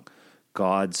song,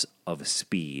 Gods of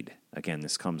Speed. Again,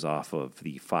 this comes off of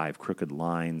the Five Crooked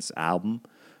Lines album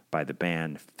by the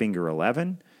band Finger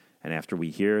 11. And after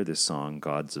we hear this song,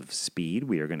 Gods of Speed,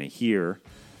 we are going to hear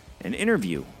an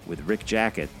interview with Rick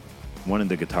Jacket, one of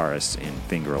the guitarists in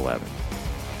Finger 11.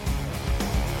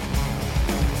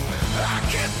 I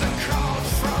get the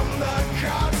calls from the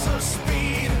gods of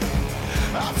speed.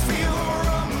 I feel the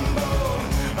rumble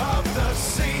of the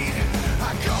seed.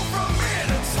 I go from here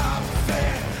to top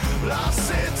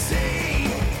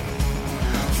velocity.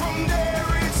 From there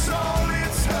it's all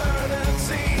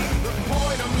eternity. The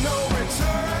point of no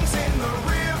return's in the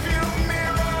rearview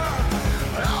mirror.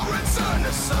 I'll return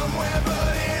to somewhere,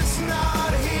 but it's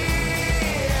not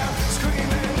here.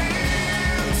 Screaming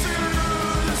into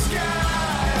the sky.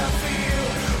 I feel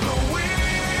the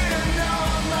wind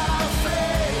on my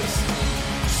face.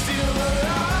 Steal the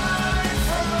light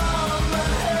from the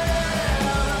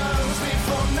heavens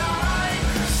before night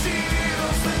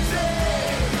steals the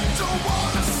day. Don't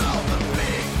wanna solve the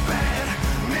big bad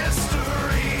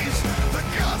mysteries. The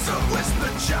gods of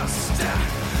whisper just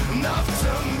enough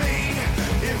to me.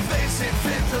 If they see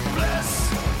fit to bless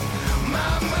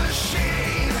my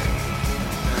machine,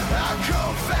 I go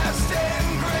fast and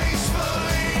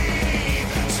gracefully,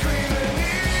 screaming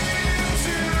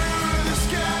into the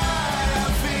sky.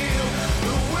 I feel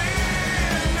the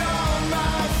wind on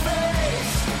my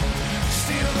face.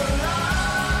 Steal the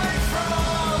light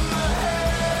from the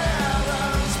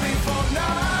heavens before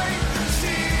night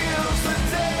steals the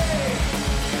day.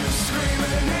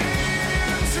 Screaming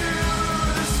into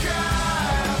the sky.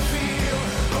 I feel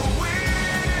the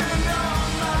wind on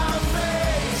my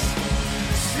face.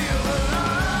 Steal the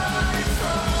light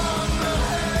from the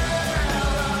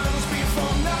heavens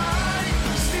before night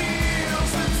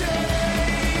steals the day.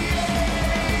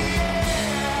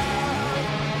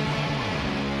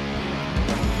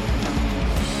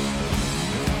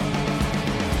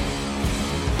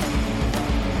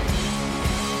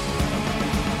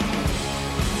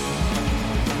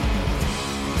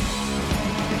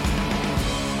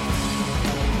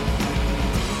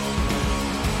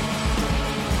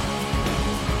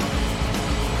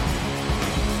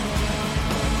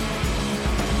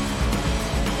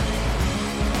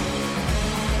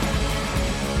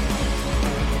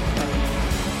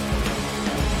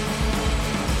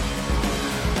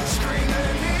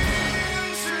 Screaming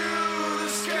into the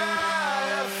sky,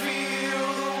 I feel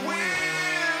the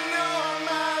wind on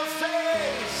my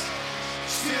face.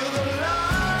 Steal the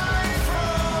light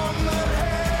from the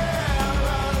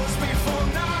heavens before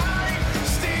night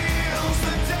steals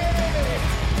the day.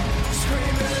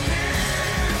 Screaming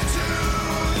into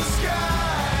the sky,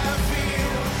 I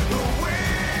feel the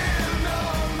wind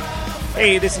on my face.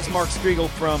 Hey, this is Mark Striegel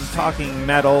from Talking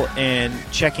Metal, and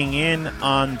checking in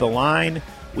on the line,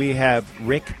 we have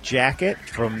Rick Jacket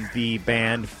from the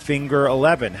band Finger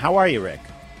 11. How are you, Rick?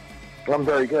 I'm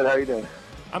very good. How are you doing?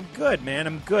 I'm good, man.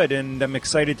 I'm good, and I'm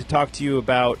excited to talk to you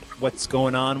about what's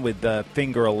going on with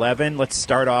Finger 11. Let's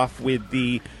start off with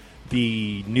the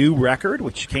new record,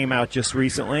 which came out just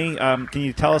recently. Can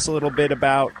you tell us a little bit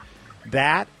about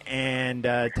that, and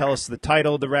tell us the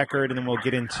title of the record, and then we'll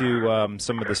get into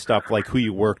some of the stuff like who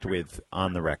you worked with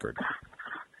on the record.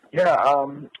 Yeah,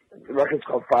 the record's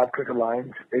called Five Crooked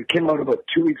Lines. It came out about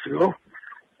 2 weeks ago.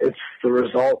 It's the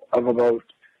result of about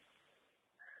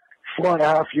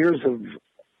 4.5 years of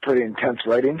pretty intense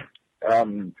writing.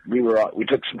 We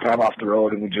took some time off the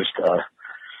road and we just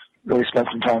really spent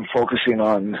some time focusing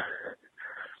on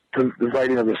the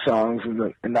writing of the songs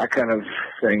and that kind of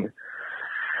thing.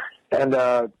 And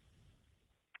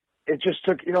it just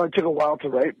took, it took a while to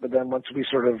write, but then once we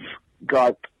sort of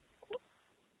got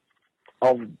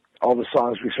all the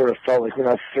songs, we sort of felt like we're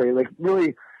necessary. Like,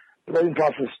 really, the writing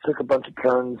process took a bunch of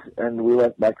turns, and we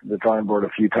went back to the drawing board a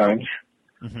few times.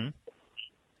 Mm-hmm.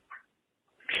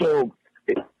 So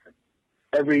it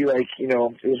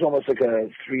was almost like a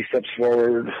 3 steps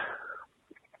forward,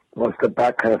 1 step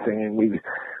back kind of thing. And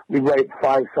we write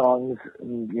 5 songs,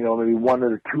 and maybe 1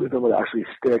 or 2 of them would actually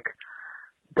stick,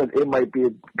 but it might be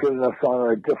a good enough song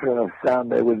or a different enough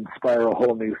sound that would inspire a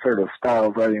whole new sort of style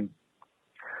of writing.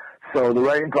 So the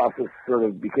writing process sort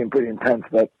of became pretty intense,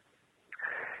 but it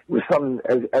was something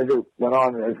as it went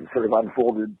on, as it sort of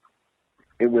unfolded,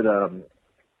 it would and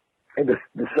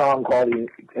the song quality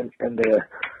and the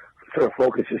sort of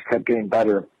focus just kept getting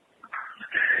better.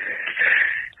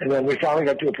 And then we finally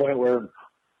got to a point where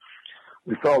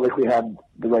we felt like we had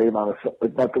the right amount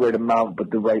of, not the right amount,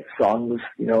 but the right songs,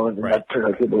 and right. That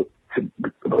turned out to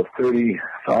about 30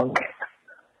 songs.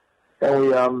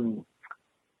 And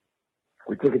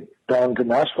we took it down to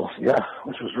Nashville,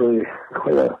 which was really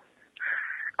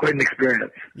quite an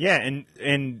experience. Yeah,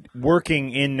 and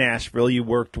working in Nashville, you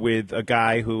worked with a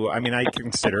guy who, I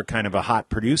consider kind of a hot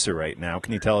producer right now.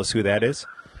 Can you tell us who that is?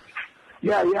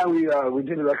 Yeah, we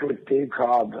did a record with Dave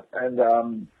Cobb, and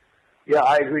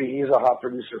I agree, he's a hot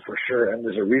producer for sure, and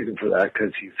there's a reason for that,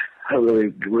 because he's a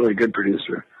really, really good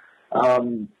producer.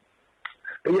 But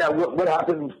yeah, what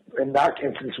happened in that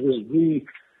instance was we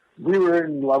were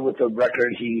in love with the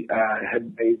record he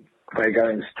had made by a guy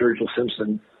named Sturgill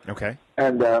Simpson. Okay.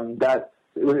 And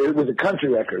it was a country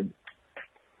record,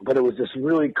 but it was this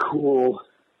really cool,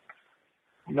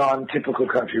 non-typical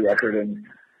country record, and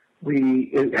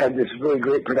it had this really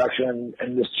great production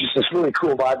and this really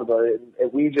cool vibe about it,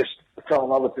 and we just fell in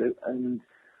love with it, and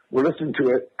we're listening to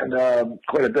it and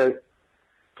quite a bit.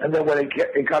 And then when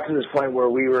it got to this point where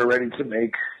we were ready to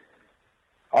make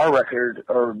our record,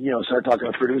 or start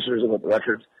talking to producers about the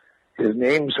record, his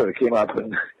name sort of came up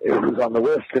and it was on the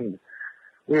list, and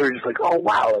we were just like, oh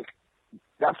wow, like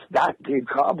that's Dave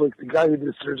Cobb, like the guy who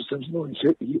did Sturgill Simpson.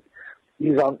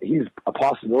 He's a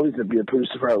possibility to be a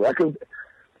producer for our record.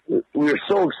 We were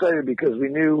so excited because we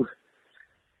knew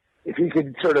if he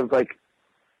could sort of like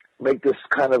make this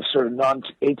kind of sort of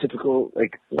non-typical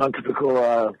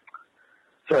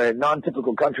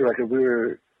country record, we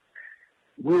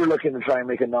were looking to try and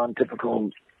make a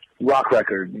non-typical rock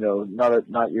record,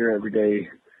 not your everyday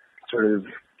sort of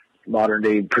modern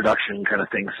day production kind of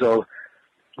thing. So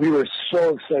we were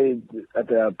so excited at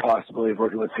the possibility of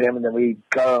working with him, and then we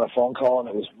got on a phone call, and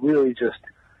it was really just,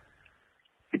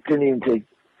 it didn't even take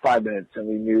 5 minutes, and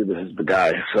we knew this is the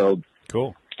guy. So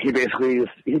cool. He basically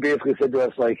said to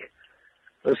us, like,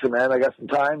 listen, man, I got some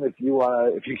time. If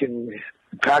you can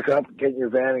pack up, get in your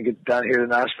van, and get down here to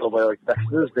Nashville by like next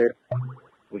Thursday,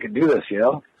 we can do this,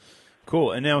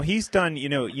 Cool. And now he's done,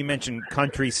 you mentioned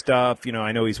country stuff.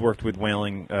 I know he's worked with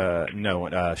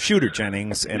Shooter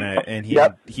Jennings, and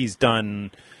he's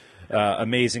done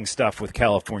amazing stuff with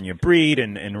California Breed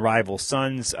and Rival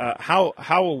Sons. How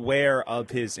aware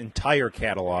of his entire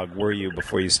catalog were you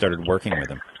before you started working with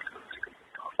him?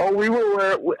 Oh, we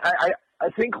were aware. I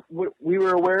think we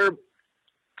were aware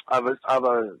of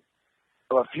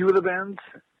a few of the bands,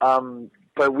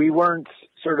 but we weren't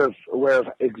sort of aware of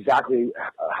exactly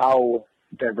how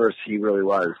diverse he really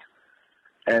was.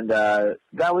 And that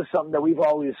was something that we've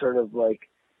always sort of like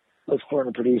looked for in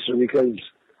a producer, because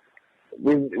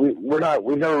we've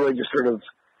never really just sort of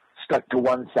stuck to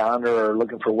one sound or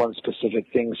looking for one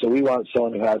specific thing. So we want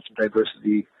someone who has some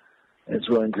diversity and is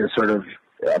willing to sort of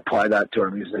apply that to our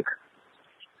music.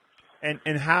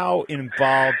 And how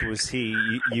involved was he?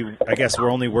 You I guess we're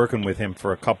only working with him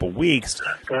for a couple weeks.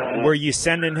 Were you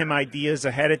sending him ideas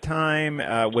ahead of time?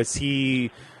 Was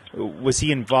he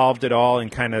involved at all in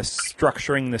kind of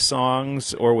structuring the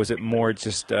songs, or was it more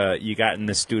just you got in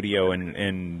the studio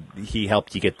and he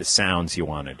helped you get the sounds you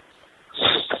wanted?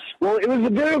 Well, it was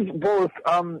a bit of both.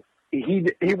 He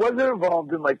wasn't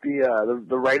involved in like the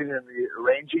writing and the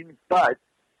arranging, but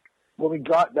when we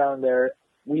got down there,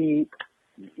 we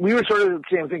were sort of the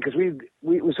same thing, because we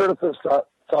sort of thought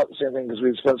the same thing, because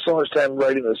we spent so much time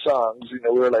writing the songs. We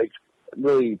were like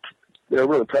they were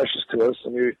really precious to us,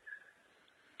 and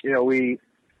we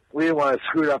we didn't want to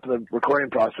screw it up in the recording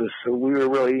process. So we were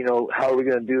really, you know, how are we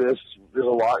going to do this? There's a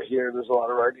lot here. There's a lot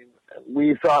of writing.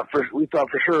 We thought for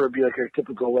sure it would be like a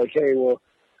typical, like, hey, we'll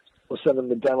send him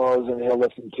the demos and he'll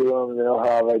listen to them and they'll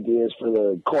have ideas for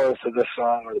the chorus of this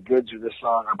song or the bridge of this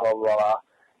song or blah, blah, blah.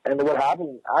 And what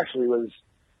happened actually was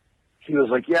he was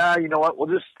like, yeah, you know what? We'll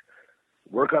just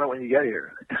work on it when you get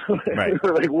here. Right. We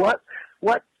were like, what?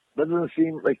 That doesn't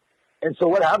seem like, and so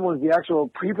what happened was the actual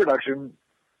pre-production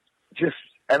just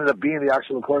ended up being the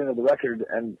actual recording of the record.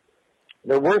 And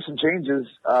there were some changes,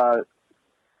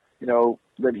 you know,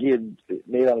 that he had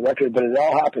made on the record, but it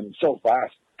all happened so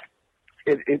fast.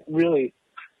 It really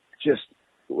just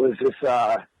was this,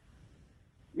 it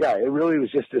really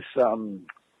was just this,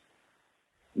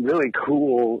 really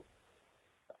cool,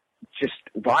 just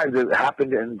vibe that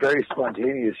happened and very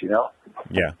spontaneous, you know?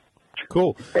 Yeah.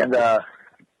 Cool. And,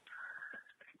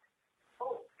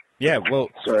 yeah, well,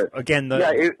 sorry. again,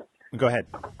 go ahead.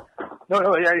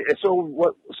 No, yeah.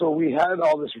 So we had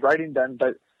all this writing done,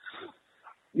 but,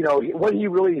 you know, what he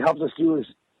really helped us do is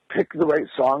pick the right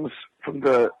songs from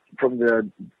the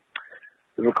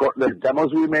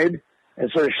demos we made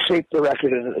and sort of shape the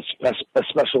record in a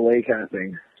special way kind of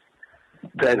thing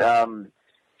that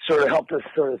sort of helped us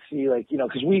sort of see, like, you know,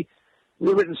 because we've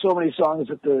written so many songs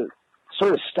that the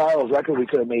sort of style of record we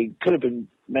could have made could have been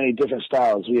many different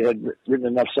styles. We had written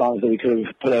enough songs that we could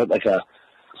have put out like a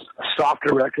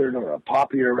softer record or a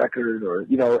poppier record, or,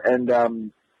 you know,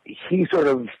 and he sort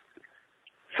of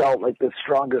felt like the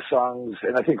strongest songs,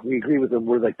 and I think we agree with him,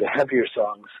 were like the heavier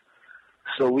songs.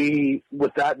 So we,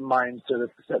 with that in mind, sort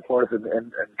of set forth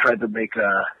and tried to make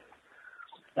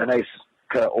a nice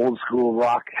kind of old school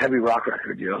heavy rock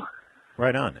record, you know?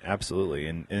 Right on, absolutely.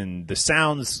 And the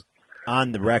sounds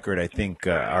on the record, I think,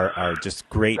 are just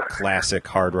great classic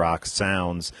hard rock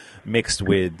sounds mixed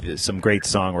with some great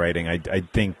songwriting. I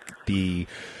think the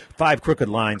Five Crooked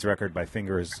Lines record by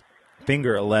Finger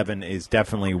 11 is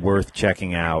definitely worth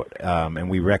checking out, and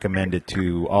we recommend it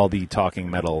to all the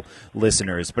Talking Metal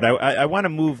listeners. But I want to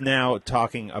move now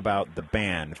talking about the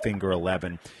band, Finger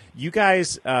 11. You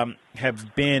guys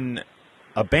have been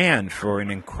a band for an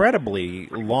incredibly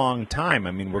long time.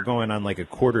 I mean, we're going on like a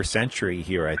quarter century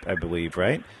here, I believe,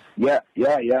 right? Yeah.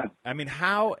 I mean,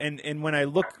 how, and when I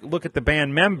look at the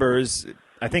band members,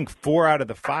 I think 4 out of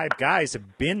the 5 guys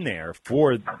have been there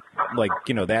for, like,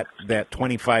 you know, that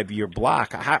 25-year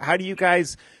block. How do you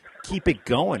guys keep it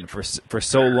going for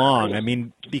so long? I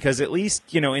mean, because at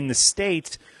least, you know, in the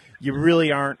States, you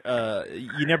really aren't,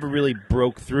 you never really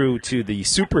broke through to the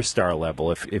superstar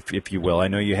level, if you will. I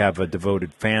know you have a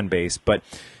devoted fan base, but,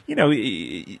 you know,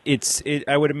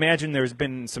 I would imagine there's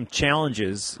been some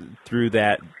challenges through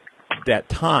that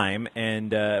time.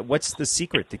 And what's the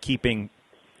secret to keeping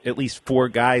at least 4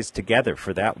 guys together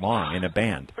for that long in a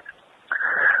band?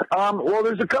 Well,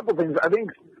 there's a couple things. I think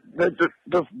the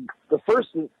first,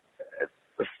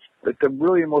 the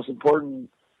really most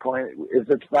important point is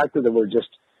the fact that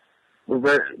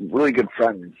we're really good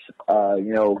friends.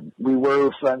 You know, we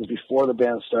were friends before the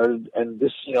band started, and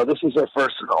this is our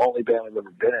first and only band we've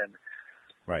ever been in.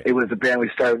 Right. It was the band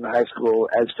we started in high school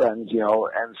as friends, you know,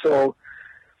 and so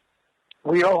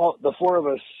we all, the 4 of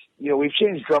us, you know, we've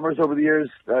changed drummers over the years.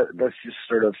 That's just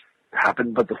sort of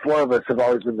happened, but the 4 of us have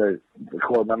always been the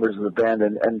core members of the band,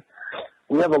 and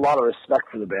we have a lot of respect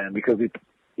for the band because we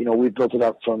built it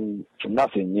up from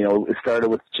nothing. You know, it started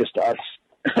with just us,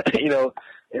 you know,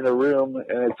 in a room,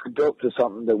 and it's built to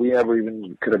something that we never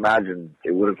even could imagine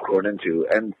it would have grown into.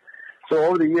 And so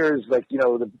over the years, like, you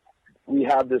know, we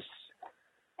have this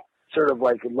sort of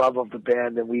like love of the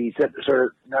band, and we said sort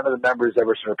of none of the members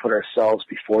ever sort of put ourselves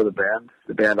before the band.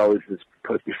 The band always is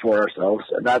put before ourselves,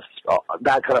 and that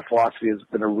kind of philosophy has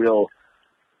been a real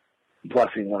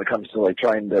blessing when it comes to like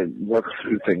trying to work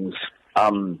through things.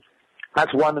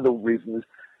 That's one of the reasons.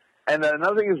 And then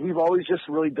another thing is we've always just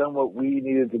really done what we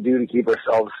needed to do to keep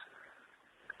ourselves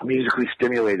musically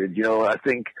stimulated. You know, I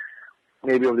think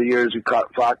maybe over the years we've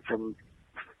caught flack from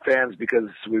fans because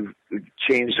we've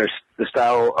changed the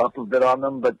style up a bit on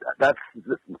them, but that's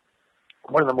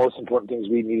one of the most important things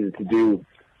we needed to do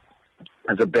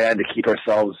as a band to keep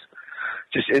ourselves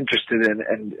just interested in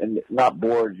and not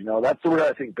bored. You know, that's the way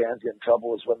I think bands get in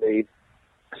trouble, is when they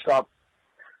stop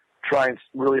trying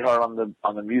really hard on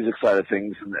the music side of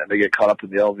things and they get caught up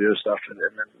in the elevator stuff, and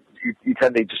then you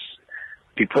tend to just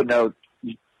be putting out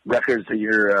records that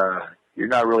you're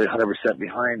not really 100%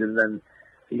 behind, and then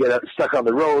you get stuck on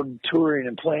the road touring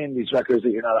and playing these records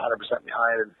that you're not 100%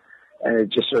 behind, and it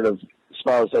just sort of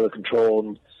spirals out of control.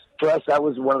 And for us, that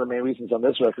was one of the main reasons on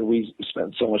this record we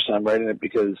spent so much time writing it,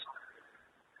 because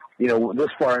this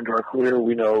far into our career,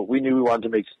 we knew we wanted to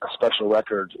make a special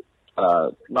record,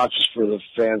 not just for the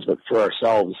fans, but for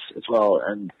ourselves as well.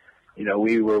 And,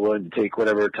 we were willing to take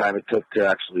whatever time it took to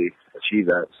actually achieve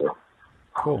that. So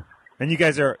Cool. And you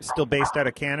guys are still based out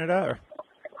of Canada?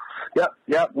 Or?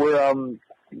 Yeah.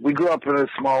 We grew up in a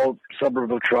small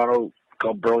suburb of Toronto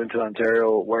called Burlington,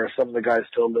 Ontario, where some of the guys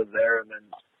still live there, and then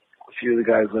a few of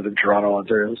the guys live in Toronto,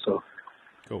 Ontario. So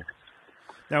cool.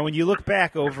 Now, when you look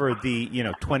back over the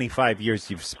 25 years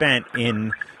you've spent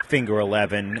in Finger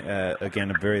 11,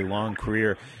 again, a very long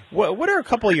career, what are a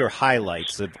couple of your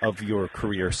highlights of your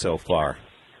career so far?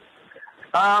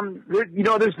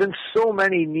 There's been so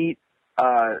many neat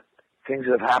things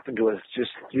that have happened to us just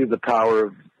through the power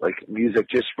of music,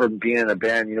 just from being in a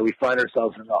band. We find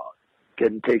ourselves in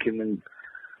getting taken and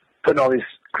put in all these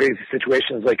crazy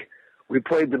situations. Like, we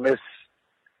played the Miss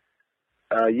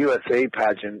USA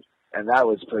pageant, and that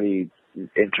was pretty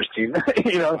interesting.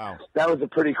 Wow. That was a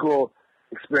pretty cool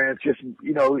experience. Just,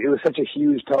 it was such a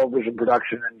huge television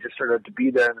production, and just sort of to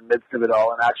be there in the midst of it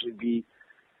all and actually be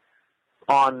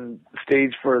on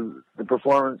stage for the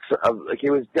performance of,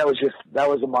 that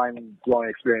was a mind-blowing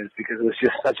experience, because it was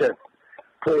just such a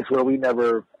place where we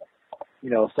never,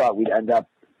 thought we'd end up,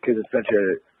 because it's such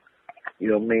a,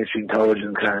 mainstream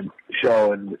television kind of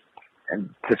show, and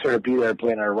to sort of be there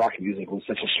playing our rock music was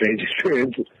such a strange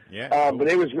experience. Yeah. But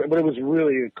it was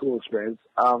really a cool experience.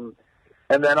 And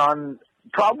then on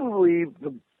probably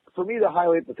for me, the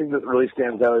highlight, the thing that really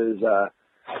stands out is,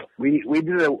 we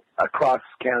did a cross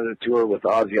Canada tour with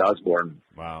Ozzy Osbourne.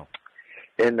 Wow.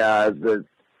 In the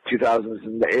 2000s,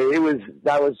 and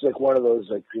that was like one of those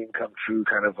like dream come true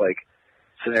kind of like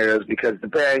scenarios, because the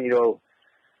band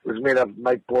was made up of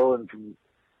Mike Borland from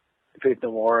Faith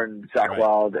No More and Zakk Right.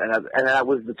 Wylde, and that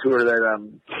was the tour that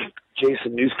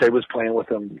Jason Newsted was playing with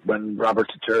them when Robert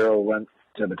Turturro went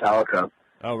to Metallica.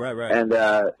 Oh, right.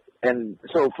 And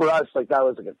so for us, like, that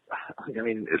was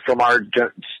from our,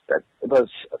 that was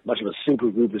as much of a super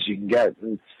group as you can get.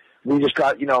 And we just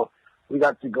got, we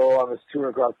got to go on this tour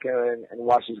across Canada and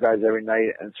watch these guys every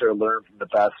night and sort of learn from the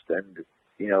best, and,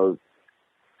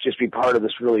 just be part of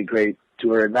this really great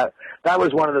tour. And that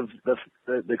was one of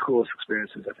the coolest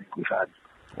experiences I think we've had.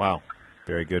 Wow.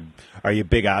 Very good. Are you a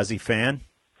big Ozzy fan?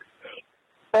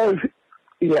 Oh,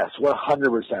 yes,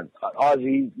 100%.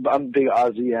 Ozzy, I'm a big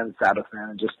Ozzy and Sabbath fan,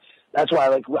 and just that's why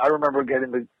I remember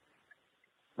getting the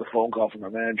phone call from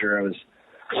our manager. I was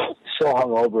so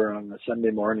hungover on a Sunday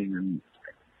morning, and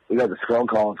we got this phone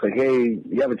call. It's like, hey,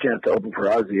 you have a chance to open for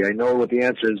Ozzy. I know what the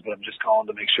answer is, but I'm just calling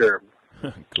to make sure.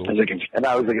 Cool. I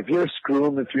was like, if you're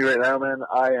screwing with me right now, man,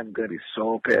 I am going to be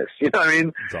so pissed. You know what I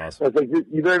mean? That's awesome. I was like,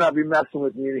 you better not be messing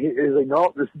with me. And he's like,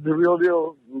 no, this is the real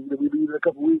deal. We'll be leaving in a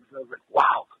couple weeks. And I was like,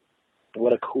 wow.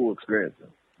 What a cool experience.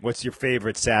 What's your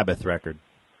favorite Sabbath record?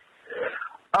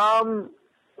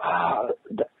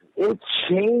 It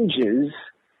changes.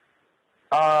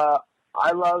 I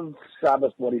love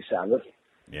Sabbath, Bloody Sabbath.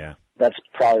 Yeah. That's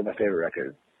probably my favorite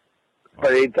record.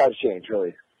 But it does change,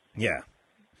 really. Yeah.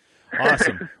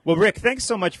 Awesome. Well, Rick, thanks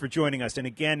so much for joining us. And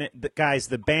again, guys,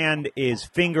 the band is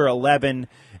Finger 11,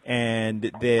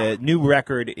 and the new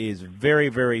record is very,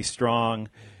 very strong.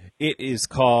 It is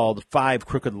called Five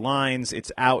Crooked Lines.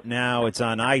 It's out now. It's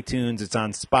on iTunes. It's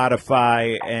on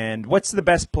Spotify. And what's the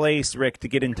best place, Rick, to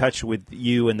get in touch with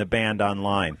you and the band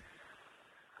online?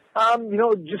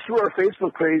 Just through our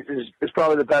Facebook page is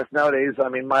probably the best nowadays. I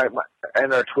mean, my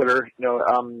and our Twitter,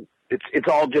 it's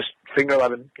all just Finger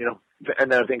 11,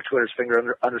 and then I think Twitter's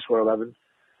Finger _11.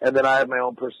 And then I have my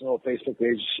own personal Facebook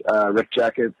page, Rick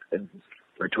Jacket, and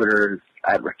my Twitter is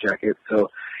 @RickJacket.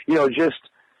 So,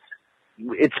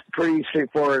 it's pretty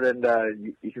straightforward, and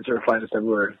you can sort of find us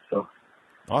everywhere. So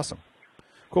awesome,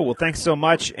 cool. Well, thanks so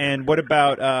much. And what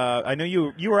about? I know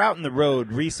you were out on the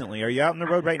road recently. Are you out on the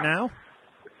road right now?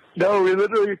 No, we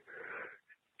literally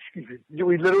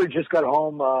just got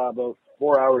home about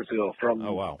 4 hours ago from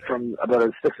about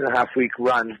a 6.5 week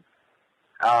run,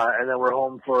 and then we're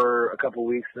home for a couple of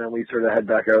weeks, and then we sort of head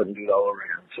back out and do it all over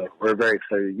again. So we're very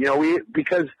excited.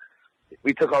 Because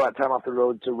we took all that time off the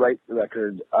road to write the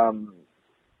record.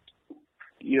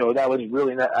 That was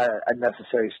really a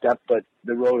necessary step, but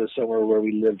the road is somewhere where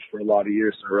we lived for a lot of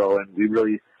years in a row, and we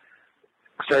really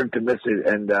started to miss it.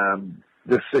 And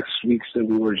the 6 weeks that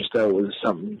we were just out was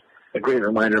a great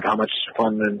reminder of how much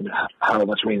fun and how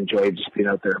much we enjoyed just being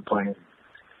out there and playing.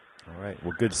 All right.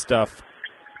 Well, good stuff.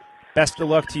 Best of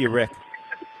luck to you, Rick.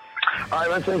 All right,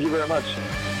 man. Thank you very much.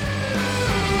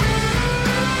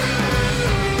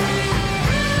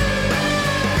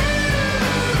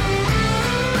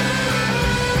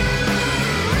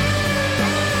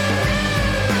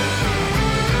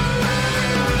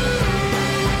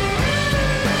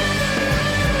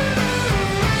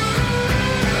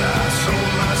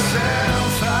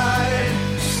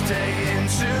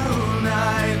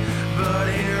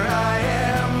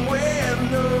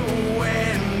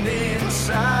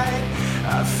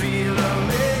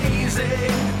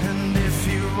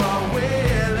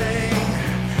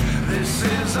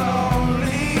 is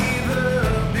only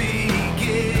the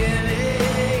beginning.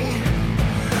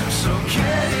 So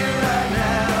get here right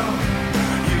now.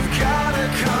 You've gotta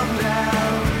come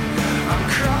down. I'm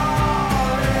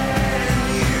calling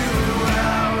you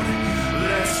out.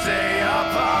 Let's stay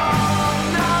up all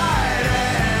night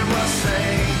and we'll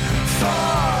sing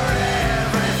for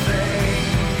everything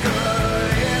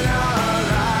good in our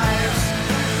lives.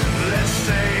 Let's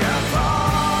stay up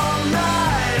all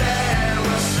night and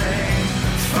we'll sing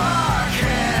fuck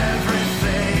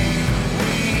everything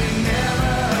we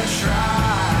never tried.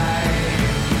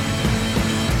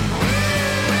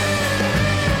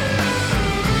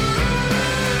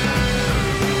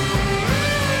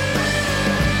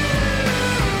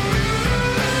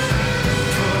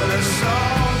 Put a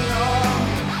song on,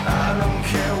 I don't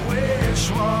care which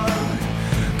one,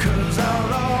 'cause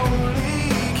I'll only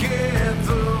get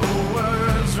the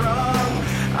words wrong.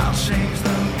 I'll change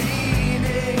the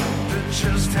meaning to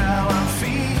just how I'm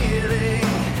feeling,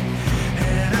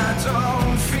 and I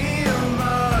don't feel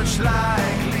much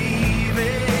like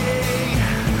leaving.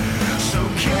 So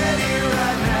get here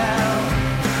right now.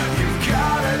 You've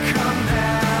gotta come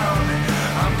down.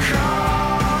 I'm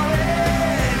calling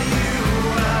you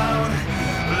out.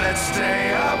 Let's stay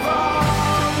up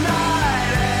all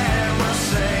night and we'll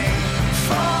sing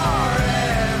for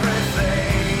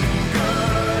everything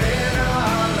good in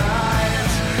our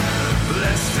lives.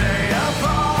 Let's stay up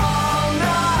all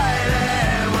night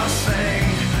and we'll sing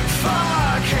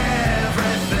fuck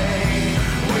everything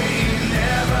we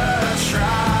never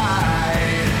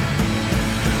tried.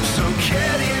 So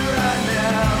get here right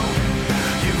now.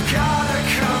 You've gotta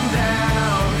come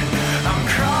down. I'm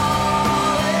calling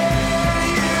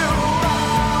you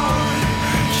out.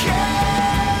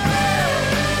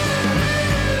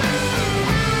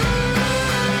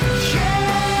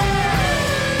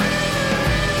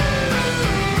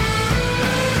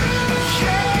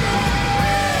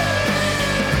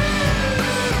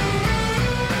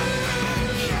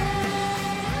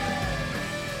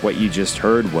 What you just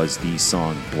heard was the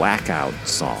song Blackout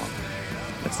Song.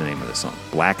 That's the name of the song.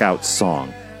 Blackout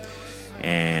Song.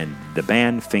 And the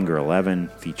band Finger 11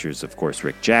 features, of course,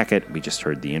 Rick Jacket. We just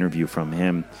heard the interview from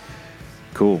him.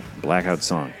 Cool. Blackout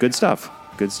Song. Good stuff.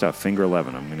 Good stuff. Finger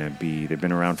 11. They've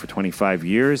been around for 25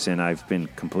 years, and I've been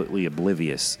completely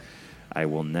oblivious. I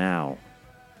will now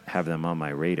have them on my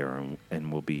radar,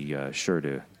 and will be sure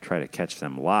to try to catch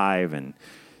them live and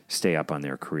stay up on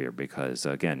their career because,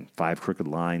 again, Five Crooked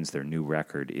Lines, their new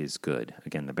record is good.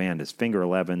 Again, the band is Finger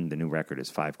 11. The new record is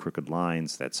Five Crooked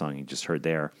Lines. That song you just heard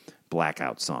there,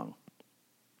 Blackout Song.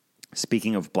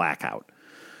 Speaking of Blackout,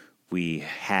 we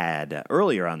had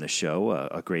earlier on the show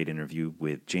a great interview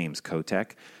with James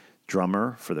Kotek,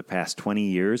 drummer for the past 20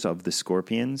 years of the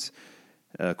Scorpions.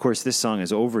 Of course, this song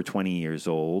is over 20 years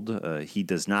old. He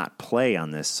does not play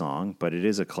on this song, but it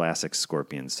is a classic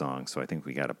Scorpions song, so I think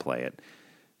we got to play it.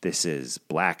 This is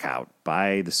Blackout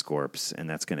by the Scorps, and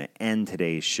that's going to end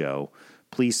today's show.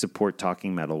 Please support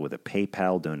Talking Metal with a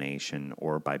PayPal donation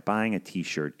or by buying a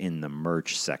t-shirt in the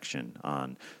merch section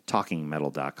on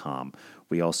TalkingMetal.com.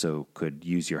 We also could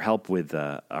use your help with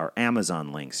our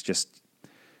Amazon links. Just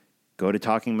go to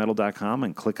TalkingMetal.com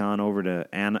and click on over to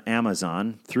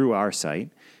Amazon through our site,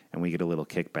 and we get a little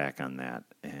kickback on that.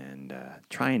 And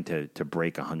trying to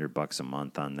break $100 a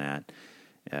month on that.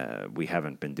 We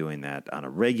haven't been doing that on a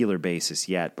regular basis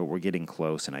yet, but we're getting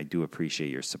close, and I do appreciate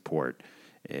your support.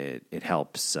 It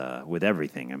helps with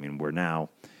everything. I mean, we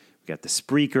got the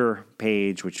Spreaker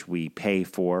page, which we pay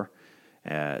for.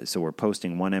 So we're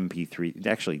posting one MP3,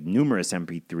 actually numerous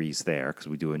MP3s there, because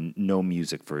we do a no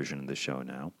music version of the show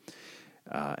now.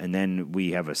 And then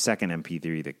we have a second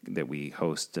MP3 that we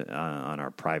host on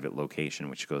our private location,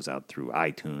 which goes out through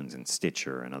iTunes and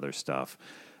Stitcher and other stuff.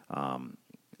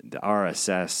 The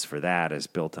RSS for that is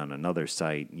built on another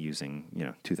site using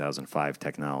 2005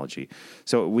 technology.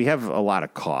 So we have a lot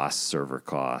of costs, server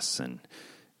costs and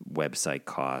website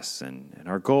costs, and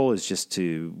our goal is just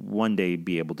to one day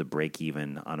be able to break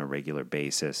even on a regular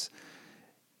basis.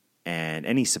 And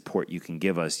any support you can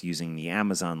give us using the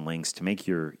Amazon links to make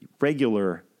your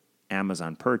regular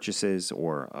Amazon purchases,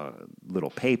 or a little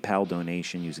PayPal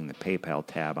donation using the PayPal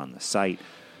tab on the site,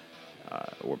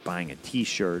 or buying a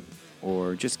t-shirt,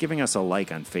 or just giving us a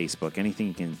like on Facebook. Anything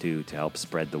you can do to help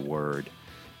spread the word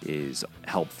is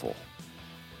helpful.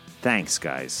 Thanks,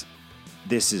 guys.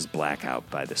 This is Blackout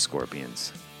by the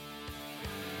Scorpions.